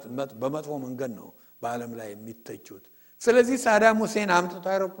በመጥፎ መንገድ ነው በአለም ላይ የሚተቹት። ስለዚህ ሳዳም ሁሴን አምጥቶ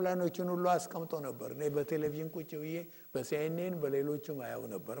አይሮፕላኖችን ሁሉ አስቀምጦ ነበር። እኔ በቴሌቪዥን ቁጭ ብዬ በሲኤንኤን በሌሎችም አያው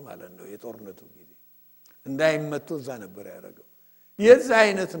ነበር ማለት ነው። የጦርነቱ ጊዜ እንዳይመቱ እዛ ነበር ያደረገው። የዛ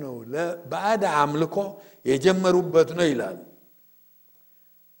አይነት ነው ለባዕድ አምልኮ የጀመሩበት ነው ይላል።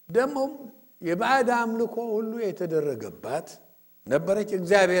 ደግሞ የባዕድ አምልኮ ሁሉ የተደረገባት ነበረች።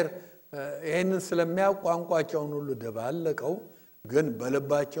 እግዚአብሔር ይሄንን ስለሚያውቅ ቋንቋቸውን ሁሉ ደባለቀው፣ ግን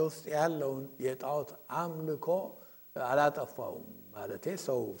በልባቸው ውስጥ ያለውን የጣዖት አምልኮ አላጠፋውም። ማለቴ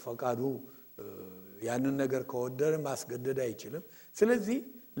ሰው ፈቃዱ ያንን ነገር ከወደደ ማስገደድ አይችልም። ስለዚህ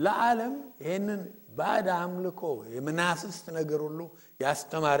ለዓለም ይሄንን ባዕድ አምልኮ የመናፍስት ነገር ሁሉ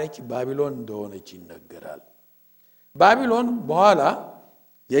ያስተማረች ባቢሎን እንደሆነች ይነገራል። ባቢሎን በኋላ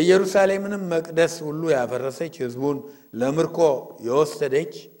የኢየሩሳሌምንም መቅደስ ሁሉ ያፈረሰች፣ ህዝቡን ለምርኮ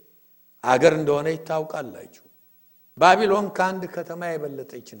የወሰደች አገር እንደሆነች ታውቃላችሁ። ባቢሎን ከአንድ ከተማ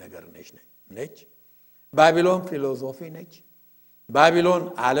የበለጠች ነገር ነች። ባቢሎን ፊሎሶፊ ነች። ባቢሎን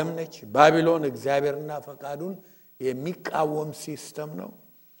ዓለም ነች። ባቢሎን እግዚአብሔርና ፈቃዱን የሚቃወም ሲስተም ነው።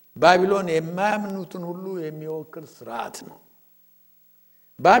 ባቢሎን የማያምኑትን ሁሉ የሚወክል ስርዓት ነው።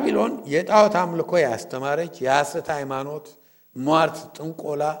 ባቢሎን የጣዖት አምልኮ ያስተማረች፣ የሐሰት ሃይማኖት፣ ሟርት፣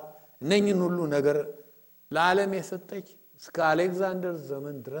 ጥንቆላ እነኚህን ሁሉ ነገር ለዓለም የሰጠች እስከ አሌክዛንደር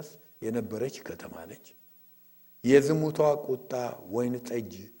ዘመን ድረስ የነበረች ከተማ ነች። የዝሙቷ ቁጣ ወይን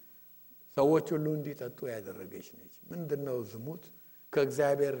ጠጅ ሰዎች ሁሉ እንዲጠጡ ያደረገች ነች። ምንድነው ዝሙት?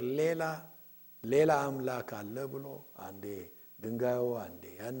 ከእግዚአብሔር ሌላ አምላክ አለ ብሎ አንዴ ድንጋዩ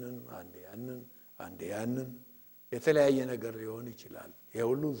አንዴ ያንን የተለያየ ነገር ሊሆን ይችላል። ይሄ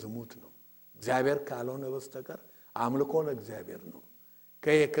ሁሉ ዝሙት ነው። እግዚአብሔር ካልሆነ በስተቀር አምልኮ ለእግዚአብሔር ነው።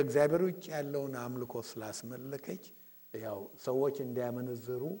 ከእግዚአብሔር ውጭ ያለውን አምልኮ ስላስመለከች ያው ሰዎች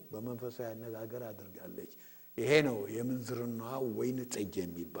እንዲያመነዝሩ በመንፈሳዊ አነጋገር አድርጋለች። ይሄ ነው የምንዝርና ወይን ጠጅ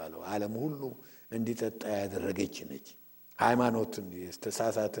የሚባለው። ዓለም ሁሉ እንዲጠጣ ያደረገች ነች። ሃይማኖትን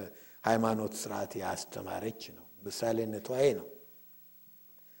የተሳሳተ ሃይማኖት ስርዓት ያስተማረች ነው። ምሳሌነቷ ይሄ ነው።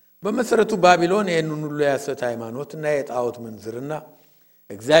 በመሰረቱ ባቢሎን ይሄንን ሁሉ የሐሰት ሃይማኖትና የጣዖት ምንዝርና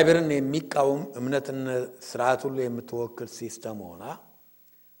እግዚአብሔርን የሚቃወም እምነትና ስርዓት ሁሉ የምትወክል ሲስተም ሆና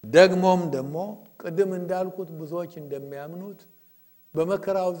ደግሞም ቅድም እንዳልኩት ብዙዎች እንደሚያምኑት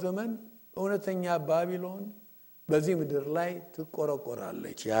በመከራው ዘመን እውነተኛ ባቢሎን በዚህ ምድር ላይ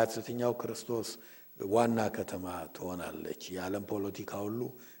ትቆረቆራለች። የሐሰተኛው ክርስቶስ ዋና ከተማ ትሆናለች። የዓለም ፖለቲካ ሁሉ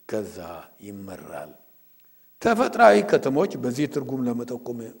ከዛ ይመራል። ተፈጥሯዊ ከተሞች በዚህ ትርጉም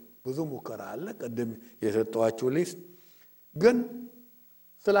ለመጠቆም ብዙ ሙከራ አለ። ቀደም የሰጠዋችሁ ሊስት ግን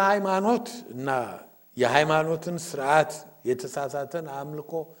ስለ ሃይማኖት እና የሃይማኖትን ስርዓት የተሳሳተን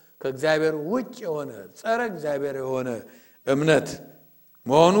አምልኮ ከእግዚአብሔር ውጭ የሆነ ጸረ እግዚአብሔር የሆነ እምነት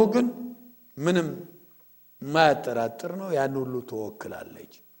መሆኑ ግን ምንም ማያጠራጥር ነው። ያን ሁሉ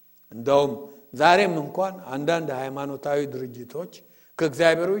ተወክላለች። እንደውም ዛሬም እንኳን አንዳንድ ሃይማኖታዊ ድርጅቶች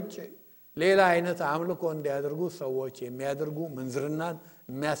ከእግዚአብሔር ውጭ ሌላ አይነት አምልኮ እንዲያደርጉ ሰዎች የሚያደርጉ ምንዝርናን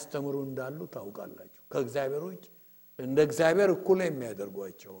የሚያስተምሩ እንዳሉ ታውቃላችሁ። ከእግዚአብሔር ውጭ እንደ እግዚአብሔር እኩል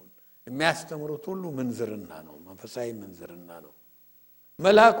የሚያደርጓቸውን የሚያስተምሩት ሁሉ ምንዝርና ነው፣ መንፈሳዊ ምንዝርና ነው።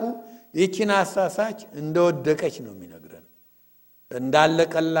 መልአኩ ይህችን አሳሳች እንደወደቀች ነው የሚነግረን።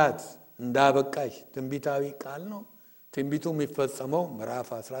 እንዳለቀላት እንዳበቃች ትንቢታዊ ቃል ነው። ትንቢቱ የሚፈጸመው ምዕራፍ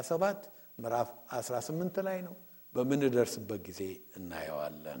 17 ምዕራፍ 18 ላይ ነው። በምንደርስበት ጊዜ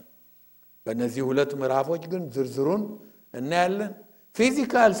እናየዋለን። በእነዚህ ሁለት ምዕራፎች ግን ዝርዝሩን እናያለን።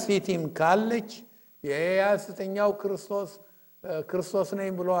 ፊዚካል ሲቲም ካለች የሐሰተኛው ክርስቶስ ነኝ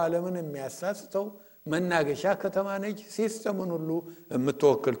ብሎ ዓለምን የሚያሳስተው መናገሻ ከተማ ነች። ሲስተሙን ሁሉ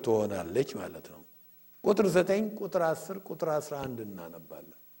የምትወክል ትሆናለች ማለት ነው። ቁጥር 9 ቁጥር 10 ቁጥር 11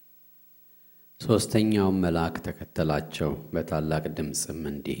 እናነባለን። ሦስተኛውም መልአክ ተከተላቸው፣ በታላቅ ድምፅም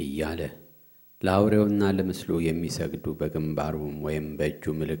እንዲህ እያለ ለአውሬውና ለምስሉ የሚሰግዱ በግንባሩም ወይም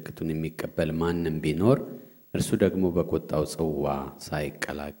በእጁ ምልክቱን የሚቀበል ማንም ቢኖር እርሱ ደግሞ በቁጣው ጽዋ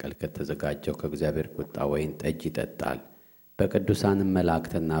ሳይቀላቀል ከተዘጋጀው ከእግዚአብሔር ቁጣ ወይን ጠጅ ይጠጣል። በቅዱሳንም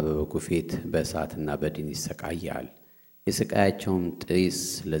መላእክትና በበጉ ፊት በእሳትና በዲን ይሰቃያል። የስቃያቸውም ጢስ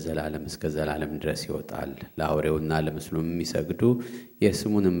ለዘላለም እስከ ዘላለም ድረስ ይወጣል። ለአውሬውና ለምስሉም የሚሰግዱ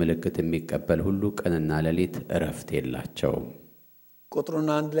የስሙንም ምልክት የሚቀበል ሁሉ ቀንና ሌሊት እረፍት የላቸውም። ቁጥሩን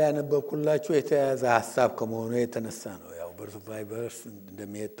አንድ ላይ ያነበብኩላችሁ የተያያዘ ሐሳብ ከመሆኑ የተነሳ ነው። ያው በርስ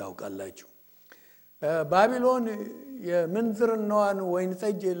እንደሚሄድ ታውቃላችሁ። ባቢሎን የምንዝርናዋን ወይን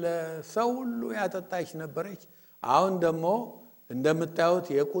ጠጅ ለሰው ሁሉ ያጠጣች ነበረች። አሁን ደግሞ እንደምታዩት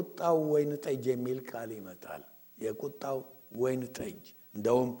የቁጣው ወይን ጠጅ የሚል ቃል ይመጣል። የቁጣው ወይን ጠጅ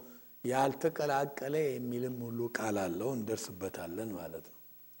እንደውም ያልተቀላቀለ የሚልም ሁሉ ቃል አለው። እንደርስበታለን ማለት ነው።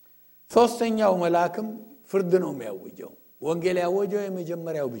 ሶስተኛው መልአክም ፍርድ ነው የሚያውጀው። ወንጌል ያወጀው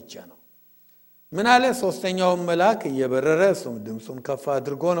የመጀመሪያው ብቻ ነው። ምን አለ? ሶስተኛው መልአክ እየበረረ እሱም ድምፁን ከፍ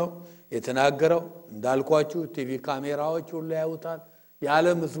አድርጎ ነው የተናገረው። እንዳልኳችሁ ቲቪ ካሜራዎች ሁሉ ያዩታል።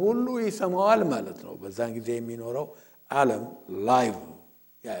 የዓለም ሕዝብ ሁሉ ይሰማዋል ማለት ነው። በዛን ጊዜ የሚኖረው ዓለም ላይቭ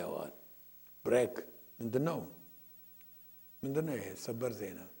ያየዋል። ብሬክ ምንድነው? ይሄ ሰበር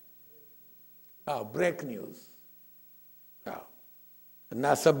ዜና ብሬክ ኒውስ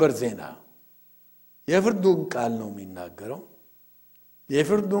እና ሰበር ዜና የፍርዱን ቃል ነው የሚናገረው።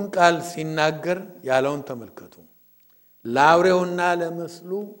 የፍርዱን ቃል ሲናገር ያለውን ተመልከቱ። ለአውሬውና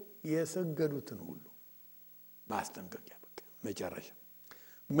ለምስሉ የሰገዱትን ሁሉ ማስጠንቀቂያ። በቃ መጨረሻ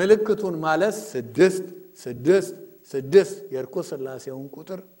ምልክቱን ማለት 666 የርኩስ ሥላሴውን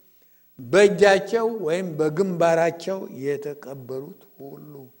ቁጥር በእጃቸው ወይም በግንባራቸው የተቀበሉት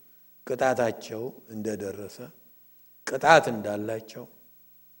ሁሉ ቅጣታቸው እንደደረሰ ቅጣት እንዳላቸው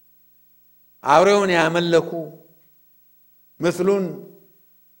አውሬውን ያመለኩ ምስሉን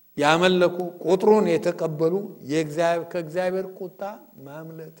ያመለኩ ቁጥሩን የተቀበሉ ከእግዚአብሔር ቁጣ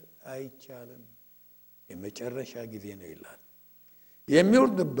ማምለጥ አይቻልም። የመጨረሻ ጊዜ ነው ይላል።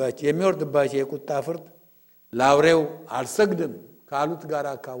 የሚወርድባቸው የቁጣ ፍርድ ለአውሬው አልሰግድም ካሉት ጋር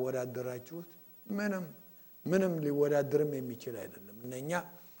ካወዳደራችሁት ምንም ሊወዳደርም የሚችል አይደለም። እነኛ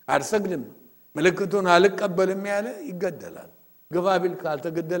አልሰግድም ምልክቱን አልቀበልም ያለ ይገደላል። ግፋቢል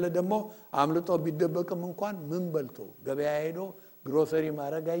ካልተገደለ ደግሞ አምልጦ ቢደበቅም እንኳን ምን በልቶ ገበያ ሄዶ ግሮሰሪ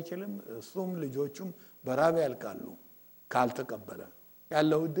ማድረግ አይችልም። እሱም ልጆቹም በራብ ያልቃሉ ካልተቀበለ።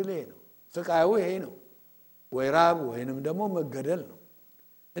 ያለው ዕድል ይሄ ነው። ስቃዩ ይሄ ነው። ወይ ራብ ወይንም ደግሞ መገደል ነው።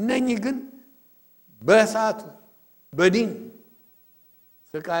 እነኚህ ግን በእሳት በዲን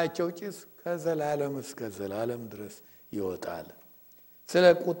ስቃያቸው ጭስ ከዘላለም እስከ ዘላለም ድረስ ይወጣል። ስለ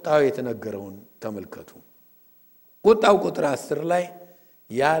ቁጣው የተነገረውን ተመልከቱ። ቁጣው ቁጥር 10 ላይ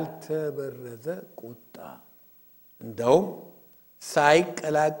ያልተበረዘ ቁጣ እንደውም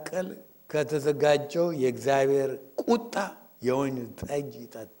ሳይቀላቀል ከተዘጋጀው የእግዚአብሔር ቁጣ የወይን ጠጅ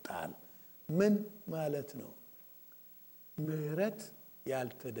ይጠጣል። ምን ማለት ነው? ምሕረት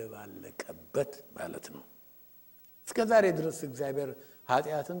ያልተደባለቀበት ማለት ነው። እስከ ዛሬ ድረስ እግዚአብሔር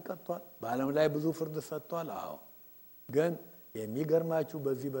ኃጢአትን ቀጥቷል። በዓለም ላይ ብዙ ፍርድ ሰጥቷል። አዎ፣ ግን የሚገርማችሁ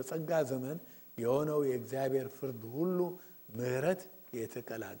በዚህ በጸጋ ዘመን የሆነው የእግዚአብሔር ፍርድ ሁሉ ምሕረት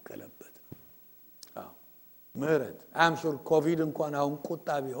የተቀላቀለበት ነው። አዎ፣ ምሕረት አምሹር ኮቪድ እንኳን አሁን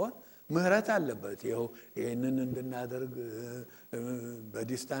ቁጣ ቢሆን ምሕረት አለበት። ይኸው ይህንን እንድናደርግ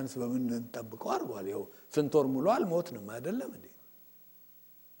በዲስታንስ በምን እንጠብቀው አድርጓል። ይኸው ስንት ወር ሙሉ አልሞትንም አይደለም እንዴ?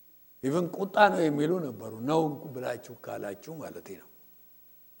 ኢቭን ቁጣ ነው የሚሉ ነበሩ። ነው ብላችሁ ካላችሁ ማለት ነው።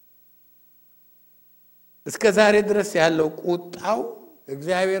 እስከ ዛሬ ድረስ ያለው ቁጣው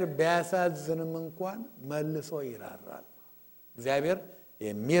እግዚአብሔር ቢያሳዝንም እንኳን መልሶ ይራራል። እግዚአብሔር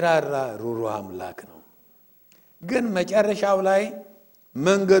የሚራራ ሩሩ አምላክ ነው። ግን መጨረሻው ላይ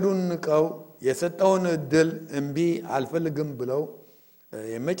መንገዱን ንቀው የሰጠውን እድል እምቢ አልፈልግም ብለው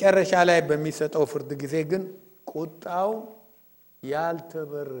የመጨረሻ ላይ በሚሰጠው ፍርድ ጊዜ ግን ቁጣው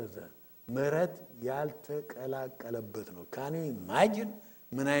ያልተበረዘ ምሕረት ያልተቀላቀለበት ነው። ካን ዩ ኢማጂን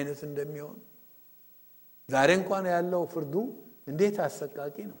ምን አይነት እንደሚሆን? ዛሬ እንኳን ያለው ፍርዱ እንዴት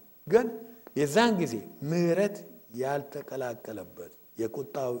አሰቃቂ ነው። ግን የዛን ጊዜ ምሕረት ያልተቀላቀለበት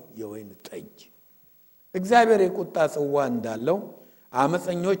የቁጣው የወይን ጠጅ። እግዚአብሔር የቁጣ ጽዋ እንዳለው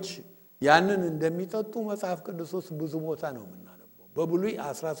አመፀኞች ያንን እንደሚጠጡ መጽሐፍ ቅዱስ ውስጥ ብዙ ቦታ ነው የምናነበው። በብሉይ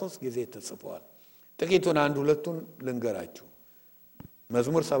 13 ጊዜ ተጽፏል። ጥቂቱን አንድ ሁለቱን ልንገራችሁ።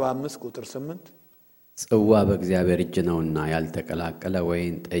 መዝሙር 75 ቁጥር 8 ጽዋ በእግዚአብሔር እጅ ነውና ያልተቀላቀለ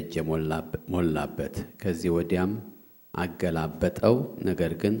ወይን ጠጅ ሞላበት፣ ከዚህ ወዲያም አገላበጠው፣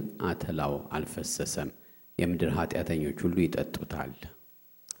 ነገር ግን አተላው አልፈሰሰም፣ የምድር ኃጢአተኞች ሁሉ ይጠጡታል።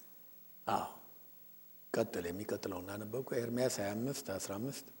 ቀጥል። የሚቀጥለው እናነበብኩ ኤርምያስ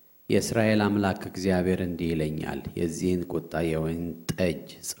 25:15 የእስራኤል አምላክ እግዚአብሔር እንዲህ ይለኛል፣ የዚህን ቁጣ የወይን ጠጅ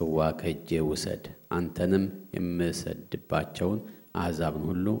ጽዋ ከእጄ ውሰድ፣ አንተንም የምሰድባቸውን አሕዛብን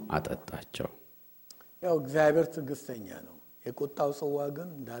ሁሉ አጠጣቸው። ያው እግዚአብሔር ትዕግስተኛ ነው። የቁጣው ጽዋ ግን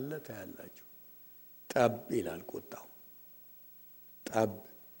እንዳለ ታያላችሁ። ጠብ ይላል ቁጣው። ጠብ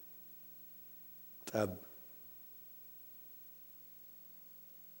ጠብ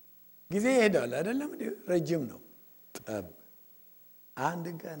ጊዜ ይሄዳል አይደለም እንዴ? ረጅም ነው። ጠብ አንድ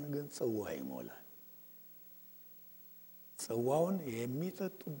ቀን ግን ጽዋ ይሞላል። ጽዋውን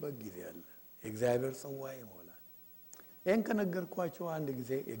የሚጠጡበት ጊዜ አለ። የእግዚአብሔር ጽዋ ይሞላል። ይህን ከነገርኳችሁ አንድ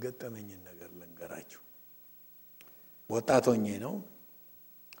ጊዜ የገጠመኝን ነገር ልንገራችሁ። ወጣቶኜ ነው።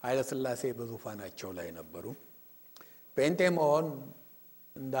 ኃይለ ሥላሴ በዙፋናቸው ላይ ነበሩ። ጴንጤ መሆን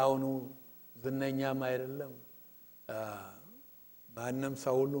እንዳሁኑ ዝነኛም አይደለም። ማንም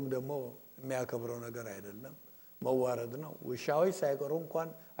ሰው ሁሉም ደግሞ የሚያከብረው ነገር አይደለም። መዋረድ ነው። ውሻዎች ሳይቀሩ እንኳን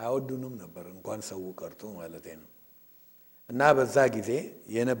አይወዱንም ነበር፣ እንኳን ሰው ቀርቶ ማለት ነው። እና በዛ ጊዜ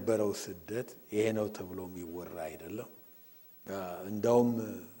የነበረው ስደት ይሄ ነው ተብሎ የሚወራ አይደለም። እንደውም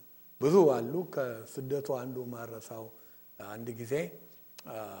ብዙ አሉ። ከስደቱ አንዱ ማረሳው አንድ ጊዜ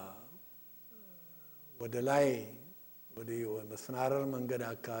ወደ ላይ ወደ መስናረር መንገድ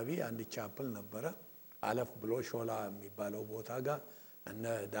አካባቢ አንድ ቻፕል ነበረ። አለፍ ብሎ ሾላ የሚባለው ቦታ ጋር እነ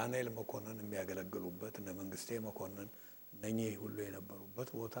ዳንኤል መኮንን የሚያገለግሉበት እነ መንግስቴ መኮንን እነኚህ ሁሉ የነበሩበት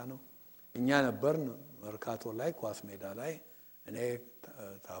ቦታ ነው። እኛ ነበርን መርካቶ ላይ ኳስ ሜዳ ላይ እኔ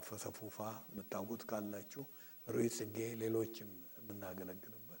ታፈሰ ፉፋ የምታውቁት ካላችሁ ሩይ ጽጌ ሌሎችም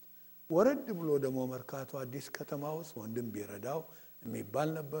የምናገለግልበት። ወረድ ብሎ ደግሞ መርካቶ አዲስ ከተማ ውስጥ ወንድም ቢረዳው የሚባል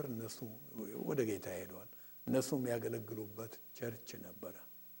ነበር። እነሱ ወደ ጌታ ሄደዋል። እነሱ የሚያገለግሉበት ቸርች ነበረ።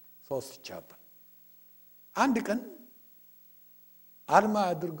 3 ቻፕል አንድ ቀን አድማ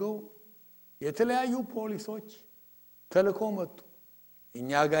አድርገው የተለያዩ ፖሊሶች ተልኮ መጡ።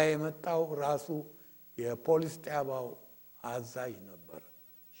 እኛ ጋር የመጣው ራሱ የፖሊስ ጣቢያው አዛዥ ነበር።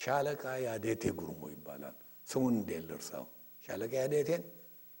 ሻለቃ ያዴቴ ጉርሞ ይባላል። ስሙን እንዴት ልርሳው? ሻለቃ ያዴቴን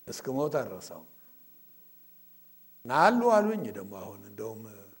እስክሞት አልረሳው። ናሉ አሉኝ። ደግሞ አሁን እንደውም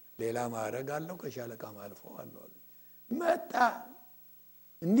ሌላ ማዕረግ አለው ከሻለቃም አልፎ አለው አሉኝ። መጣ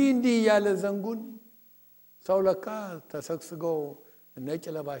እንዲህ እያለ ዘንጉን ሰው ለካ ተሰግስገው ነጭ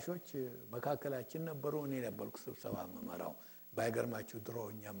ለባሾች መካከላችን ነበሩ። እኔ ነበርኩ ስብሰባ መመራው። ባይገርማችሁ ድሮ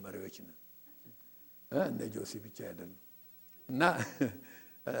እኛም መሪዎች ነን፣ እንደ ጆሲ ብቻ አይደለም። እና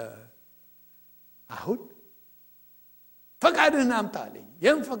አሁን ፈቃድህን አምጣ አለኝ።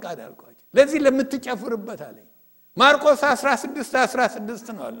 የምን ፈቃድ አልኳቸው። ለዚህ ለምትጨፍርበት አለኝ። ማርቆስ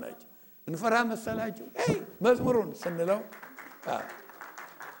 16:16 ነው አላቸው። እንፈራ መሰላችሁ? መዝሙሩን ስንለው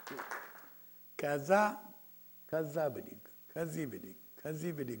ከዛ ብድግ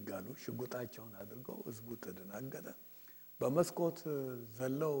ከዚህ ብድግ አሉ። ሽጉጣቸውን አድርገው ህዝቡ ተደናገጠ። በመስኮት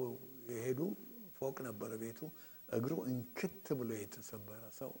ዘለው የሄዱ ፎቅ ነበረ ቤቱ። እግሩ እንክት ብሎ የተሰበረ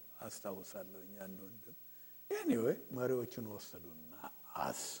ሰው አስታውሳለሁ። አንድ ወንድም ኤኒዌይ መሪዎችን ወሰዱና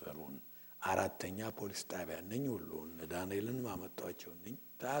አሰሩን። 4ኛ ፖሊስ ጣቢያ ነኝ ሁሉ ዳንኤልን ማመጣቸው ነኝ።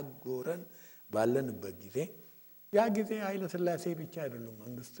 ታጎረን ባለንበት ጊዜ ያ ጊዜ ኃይለ ሥላሴ ብቻ አይደሉም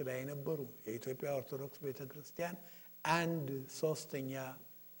መንግስት ላይ የነበሩ። የኢትዮጵያ ኦርቶዶክስ ቤተክርስቲያን 1/3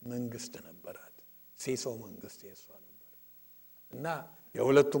 መንግስት ነበራት። ሲሶ መንግስት የሷ ነበር እና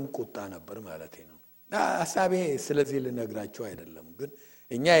የሁለቱም ቁጣ ነበር ማለት ነው። ሐሳቤ ስለዚህ ልነግራቸው አይደለም። ግን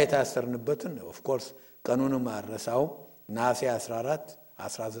እኛ የታሰርንበትን ኦፍ ኮርስ ቀኑንም አረሳው። ነሐሴ 14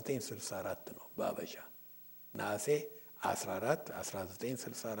 1964 ነው ባበሻ። ነሐሴ 14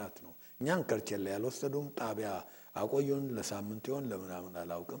 1964 ነው። እኛን ከርቸሌ ያልወሰዱም ጣቢያ አቆዩን ለሳምንት ይሆን ለምናምን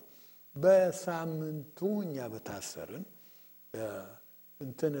አላውቅም። በሳምንቱ እኛ በታሰርን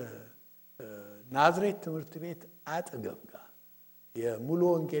ናዝሬት ትምህርት ቤት አጠገብ ጋር የሙሉ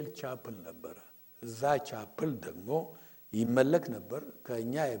ወንጌል ቻፕል ነበረ። እዛ ቻፕል ደግሞ ይመለክ ነበር።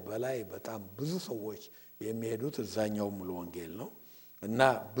 ከኛ በላይ በጣም ብዙ ሰዎች የሚሄዱት እዛኛው ሙሉ ወንጌል ነው እና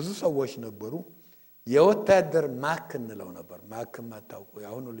ብዙ ሰዎች ነበሩ። የወታደር ማክ እንለው ነበር። ማክም አታውቁ፣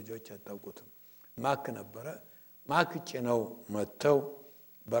 ያሁኑ ልጆች አታውቁትም። ማክ ነበረ። ማክ ጭነው መተው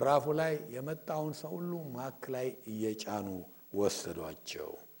በራፉ ላይ የመጣውን ሰው ሁሉ ማክ ላይ እየጫኑ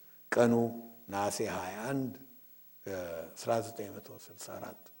ወሰዷቸው። ቀኑ ነሐሴ 21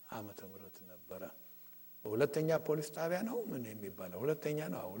 1964 ዓመተ ምህረት ነበረ። ሁለተኛ ፖሊስ ጣቢያ ነው ምን የሚባለው? ሁለተኛ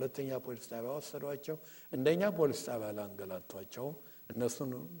ነው። ሁለተኛ ፖሊስ ጣቢያ ወሰዷቸው። እንደኛ ፖሊስ ጣቢያ ላንገላቷቸው።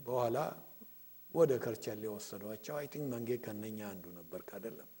 እነሱን በኋላ ወደ ከርቸሌ ወሰዷቸው። አይ ቲንክ መንጌ ከነኛ አንዱ ነበር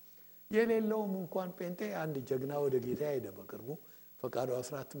ካደለም። የሌለውም እንኳን ጴንጤ አንድ ጀግና ወደ ጌታ ሄደ በቅርቡ። ፈቃዱ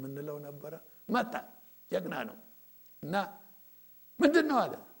አስራት ምንለው ነበረ። መጣ፣ ጀግና ነው እና ምንድነው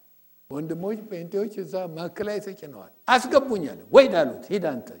አለ። ወንድሞች ጴንጤዎች እዛ ማከላይ ተጭነዋል። አስገቡኛል ወይ ዳሉት። ሂድ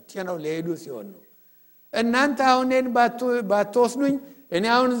አንተ ጭነው ሊሄዱ ሲሆን ነው። እናንተ አሁን እኔን ባትወስዱኝ እኔ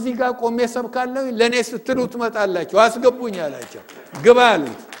አሁን እዚህ ጋር ቆሜ ሰብካለሁ፣ ለኔ ስትሉ ትመጣላችሁ፣ አስገቡኝ አላቸው። ግባ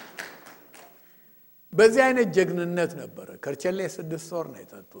አሉት። በዚህ አይነት ጀግንነት ነበረ። ከርቸሌ 6 ወር ነው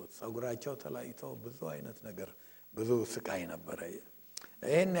የታጡት። ጸጉራቸው ተላይተው ብዙ አይነት ነገር ብዙ ስቃይ ነበረ።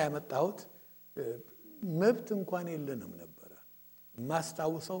 ይሄን ያመጣሁት መብት እንኳን የለንም ነበረ።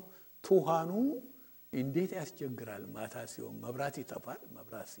 ማስታውሰው ቱሃኑ እንዴት ያስቸግራል። ማታ ሲሆን መብራት ይጠፋል።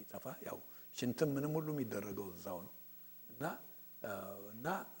 መብራት ሲጠፋ ያው ሽንትም ምንም ሁሉ የሚደረገው እዛው ነው እና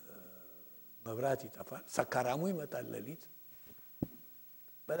መብራት ይጠፋል። ሰካራሙ ይመጣል ሌሊት።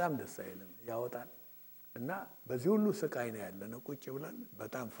 በጣም ደስ አይልም፣ ያወጣል። እና በዚህ ሁሉ ስቃይ ነው ያለነው ቁጭ ብለን።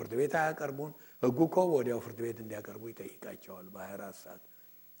 በጣም ፍርድ ቤት አያቀርቡን። ህጉ እኮ ወዲያው ፍርድ ቤት እንዲያቀርቡ ይጠይቃቸዋል በ24 ሰዓት።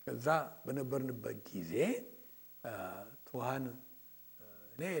 እዛ በነበርንበት ጊዜ ቱሃን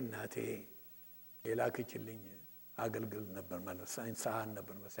እኔ እናቴ የላከችልኝ አገልግል ነበር ማለት ሳህን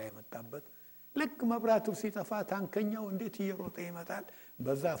ነበር መሳይ መጣበት። ልክ መብራቱ ሲጠፋ ታንከኛው እንዴት እየሮጠ ይመጣል።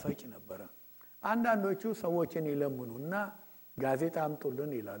 በዛ ፈጭ ነበረ። አንዳንዶቹ ሰዎችን ይለምኑና ጋዜጣ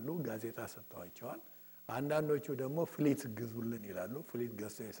አምጡልን ይላሉ። ጋዜጣ ሰጥተዋቸዋል። አንዳንዶቹ ደግሞ ፍሊት ግዙልን ይላሉ። ፍሊት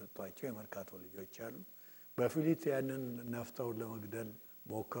ገዝተው የሰጧቸው የመርካቶ ልጆች አሉ። በፍሊት ያንን ነፍተው ለመግደል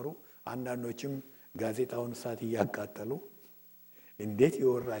ሞከሩ። አንዳንዶችም ጋዜጣውን እሳት እያቃጠሉ እንዴት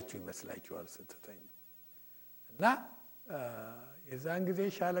ይወራችሁ ይመስላችኋል ስትተኙ። እና የዛን ጊዜ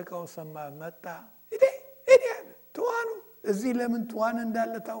ሻለቃው ሰማ መጣ። እዴ ቱዋኑ እዚህ ለምን ቱዋን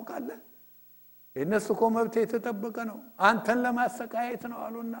እንዳለ ታውቃለህ? የነሱ እኮ መብት የተጠበቀ ነው፣ አንተን ለማሰቃየት ነው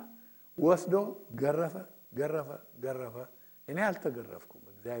አሉና ወስዶ ገረፈ። እኔ አልተገረፍኩም።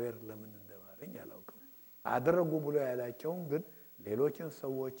 እግዚአብሔር ለምን እንደማረኝ አላውቅም። አደረጉ ብሎ ያላቸውም ግን ሌሎችን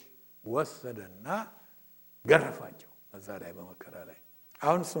ሰዎች ወሰደና ገረፋቸው እዛ ላይ በመከራ ላይ።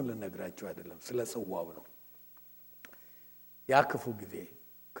 አሁን እሱን ልነግራችሁ አይደለም፣ ስለ ጽዋው ነው። ያ ክፉ ጊዜ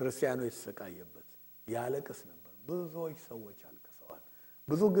ክርስቲያኖች ተሰቃየበት፣ ያለቅስ ነበር። ብዙዎች ሰዎች አልቅሰዋል።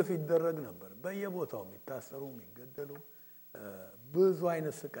 ብዙ ግፍ ይደረግ ነበር። በየቦታው የሚታሰሩ የሚገደሉ ብዙ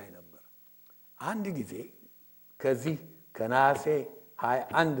አይነት ስቃይ ነበር። አንድ ጊዜ ከዚህ ከነሐሴ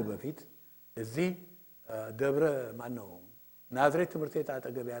 21 በፊት እዚህ ደብረ ማነው ናዝሬት ትምህርት ቤት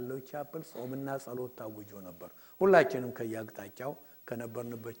አጠገብ ያለው ቻፕል ጾምና ጸሎት ታውጆ ነበር። ሁላችንም ከያቅጣጫው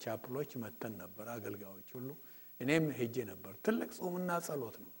ከነበርንበት ቻፕሎች መተን ነበር አገልጋዮች ሁሉ። እኔም ሄጄ ነበር። ትልቅ ጾምና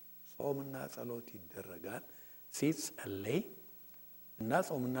ጸሎት ነው። ጾምና ጸሎት ይደረጋል ሲጸለይ እና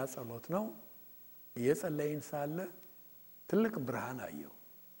ጾምና ጸሎት ነው። እየጸለይን ሳለ ትልቅ ብርሃን አየው።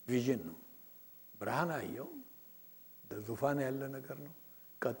 ቪዥን ነው። ብርሃን አየው። በዙፋን ያለ ነገር ነው።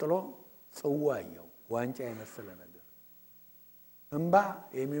 ቀጥሎ ጽዋ አየው። ዋንጫ የመሰለ ነገር፣ እንባ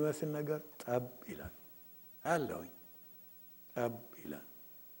የሚመስል ነገር ጠብ ይላል አለውኝ። ጠብ ይላል፣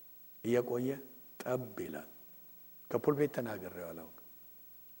 እየቆየ ጠብ ይላል። ከፑልፒት ተናግሬው አላውቅም።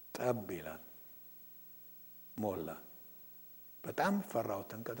 ጠብ ይላል፣ ሞላ። በጣም ፈራው፣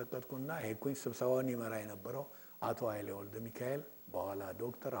 ተንቀጠቀጥኩና ሄድኩኝ። ስብሰባውን ይመራ የነበረው አቶ ኃይሌ ወልደ ሚካኤል በኋላ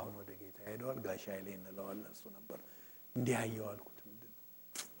ዶክተር፣ አሁን ወደ ጌታ ሄደዋል። ጋሽ ኃይሌ እንለዋለን፣ እሱ ነበር። እንዲህ አየው አልኩት። ምንድነው?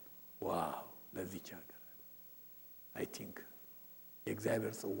 ዋው ለዚህ ሀገር አይ ቲንክ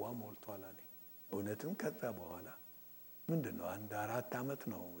የእግዚአብሔር ጽዋ ሞልቷል አለኝ። እውነትም ከዛ በኋላ ምንድነው 1-4 ዓመት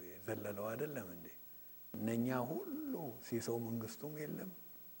ነው የዘለለው አይደለም እንዴ? እነኛ ሁሉ ሲሶ መንግስቱም የለም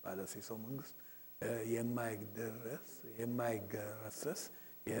ባለ ሲሶ መንግስት የማይገረሰስ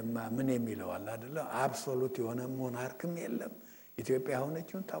ምን የሚለው አለ አይደለ? አብሶሉት የሆነ ሞናርክም የለም። ኢትዮጵያ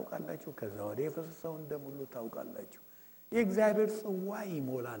ሆነችውን ታውቃላችሁ። ከዛ ወዲህ የፈሰሰውን ደም ሁሉ ታውቃላችሁ። የእግዚአብሔር ጽዋ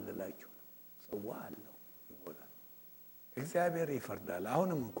ይሞላል እላችሁ። ጽዋ አለው ይሞላል። እግዚአብሔር ይፈርዳል።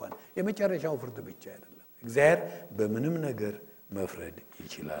 አሁንም እንኳን የመጨረሻው ፍርድ ብቻ አይደለም። እግዚአብሔር በምንም ነገር መፍረድ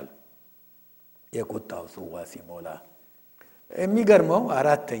ይችላል። የቁጣው ጽዋ ሲሞላ የሚገርመው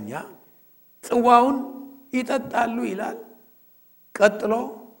አራተኛ ጽዋውን ይጠጣሉ ይላል። ቀጥሎ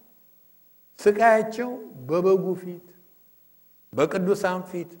ስቃያቸው በበጉ ፊት፣ በቅዱሳን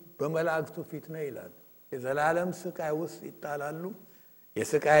ፊት፣ በመላእክቱ ፊት ነው ይላል። የዘላለም ስቃይ ውስጥ ይጣላሉ።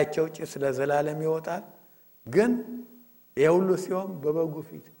 የስቃያቸው ጭስ ለዘላለም ይወጣል። ግን የሁሉ ሲሆን በበጉ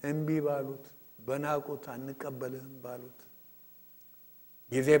ፊት እምቢ ባሉት፣ በናቁት፣ አንቀበልህም ባሉት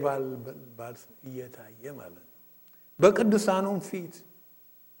ጊዜ ባል እየታየ ማለት ነው። በቅዱሳኑም ፊት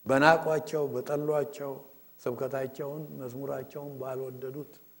በናቋቸው፣ በጠሏቸው፣ ስብከታቸውን መዝሙራቸውን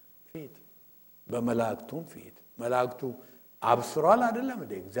ባልወደዱት ፊት፣ በመላእክቱም ፊት መላእክቱ አብስሯል አይደለም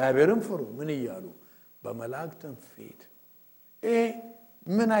እንዴ? እግዚአብሔርን ፍሩ ምን እያሉ በመላእክቱም ፊት። ይሄ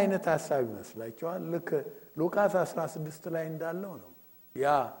ምን አይነት ሐሳብ ይመስላችኋል? ልክ ሉቃስ 16 ላይ እንዳለው ነው። ያ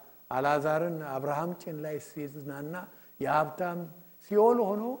አልዓዛርን አብርሃም ጭን ላይ ሲዝናና የሀብታም ሲኦል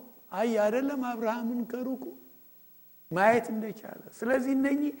ሆኖ አይ አይደለም አብርሃምን ከሩቁ ማየት እንደቻለ። ስለዚህ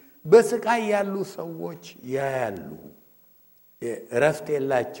እነኚህ በስቃይ ያሉ ሰዎች ያያሉ። እረፍት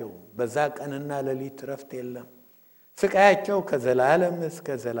የላቸው። በዛ ቀንና ሌሊት እረፍት የለም። ስቃያቸው ከዘላለም እስከ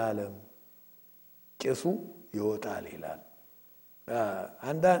ዘላለም ጭሱ ይወጣል ይላል።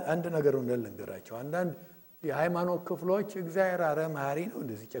 አንድ ነገር ልንገራቸው። አንዳንድ የሃይማኖት ክፍሎች እግዚአብሔር አረ መሐሪ ነው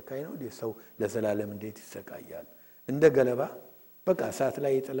እንደዚህ ጨካኝ ነው እንዴ ሰው ለዘላለም እንዴት ይሰቃያል? እንደ ገለባ በቃ እሳት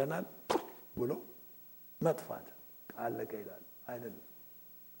ላይ ይጥለናል ብሎ መጥፋት አለቀ ይላል። አይደለም።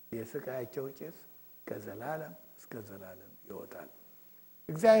 የስቃያቸው ጭስ ከዘላለም እስከ ዘላለም ይወጣል።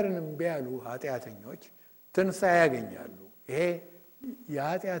 እግዚአብሔርንም ቢያሉ ኃጢአተኞች ትንሣኤ ያገኛሉ። ይሄ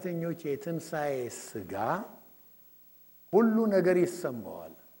የኃጢአተኞች የትንሣኤ ስጋ ሁሉ ነገር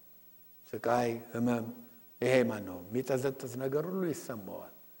ይሰማዋል። ስቃይ፣ ህመም፣ ይሄ ማነው የሚጠዘጥዝ ነገር ሁሉ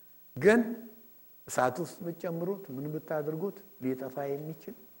ይሰማዋል። ግን እሳት ውስጥ ብትጨምሩት ምን ብታደርጉት ሊጠፋ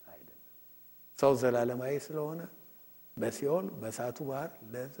የሚችል አይደለም። ሰው ዘላለማዊ ስለሆነ በሲኦል በእሳቱ ባህር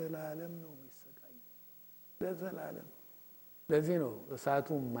ለዘላለም ነው የሚሰቃየው። ለዘላለም። ለዚህ ነው እሳቱ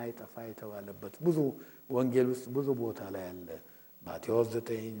የማይጠፋ የተባለበት። ብዙ ወንጌል ውስጥ ብዙ ቦታ ላይ አለ። ማቴዎስ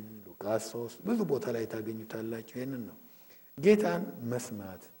 9፣ ሉቃስ 3 ብዙ ቦታ ላይ ታገኙታላችሁ። ይሄንን ነው ጌታን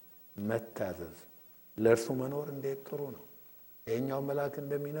መስማት፣ መታዘዝ፣ ለእርሱ መኖር እንዴት ጥሩ ነው። ይሄኛው መልአክ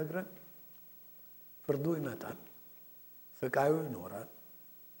እንደሚነግረን ፍርዱ ይመጣል፣ ስቃዩ ይኖራል።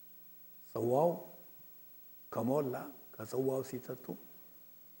 ጽዋው ከሞላ ከጽዋው ሲጠጡ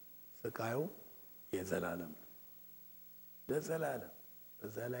ስቃዩ የዘላለም ነው። ለዘላለም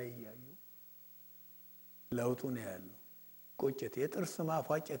በዛ ላይ እያዩ ለውጡን ያያሉ። ቁጭት፣ የጥርስ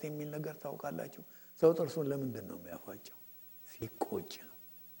ማፋጨት የሚል ነገር ታውቃላችሁ? ሰው ጥርሱን ለምንድን ነው የሚያፋጨው? ሲቆጭ ነው።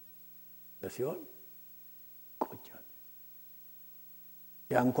 በሲኦል ቆጫል።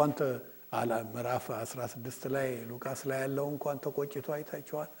 ያ እንኳን ምዕራፍ 16 ላይ ሉቃስ ላይ ያለው እንኳን ተቆጭቶ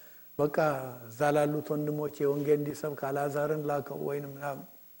አይታችኋል። በቃ እዛ ላሉት ወንድሞች የወንጌል እንዲሰብክ አልዓዛርን ላከው ወይንም ምናምን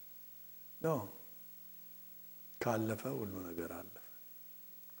ነው። ካለፈ ሁሉ ነገር አለፈ።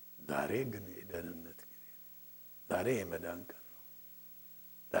 ዛሬ ግን የደህንነት ጊዜ ነው። ዛሬ የመዳን ቀን ነው።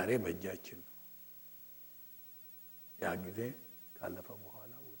 ዛሬ በእጃችን ነው። ያ ጊዜ ካለፈ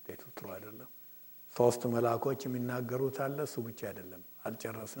በኋላ ውጤቱ ጥሩ አይደለም። 3 መልአኮች የሚናገሩት አለ። እሱ ብቻ አይደለም፣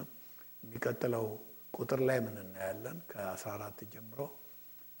 አልጨረስንም። የሚቀጥለው ቁጥር ላይ ምን እናያለን? ከ14 ጀምሮ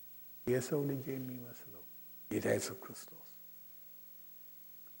የሰው ልጅ የሚመስለው ጌታ ኢየሱስ ክርስቶስ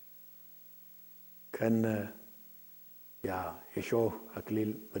ከነ ያ የሾህ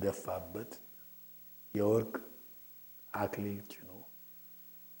አክሊል በደፋበት የወርቅ አክሊል ጭኖ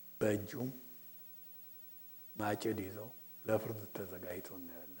በእጁም ማጭድ ይዘው ለፍርድ ተዘጋጅቶ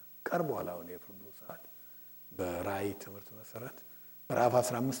እናያለን። ቀርቧል። አሁን የፍርዱ ሰዓት በራእይ ትምህርት መሰረት ምዕራፍ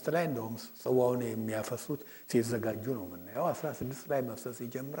 15 ላይ እንደውም ጽዋውን የሚያፈሱት ሲዘጋጁ ነው የምናየው። 16 ላይ መፍሰስ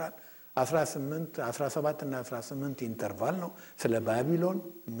ይጀምራል። 18፣ 17 እና 18 ኢንተርቫል ነው። ስለ ባቢሎን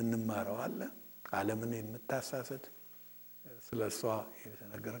የምንማረው አለ። ዓለምን የምታሳስት ስለ እሷ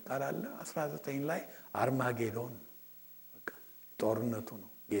የተነገረ ቃል አለ። 19 ላይ አርማጌዶን በቃ ጦርነቱ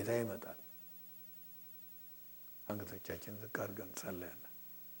ነው። ጌታ ይመጣል። አንገቶቻችን ዝቅ አድርገን እንጸልያለን።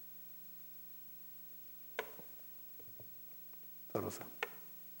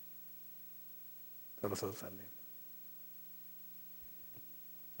 ተርሶ ጸልይ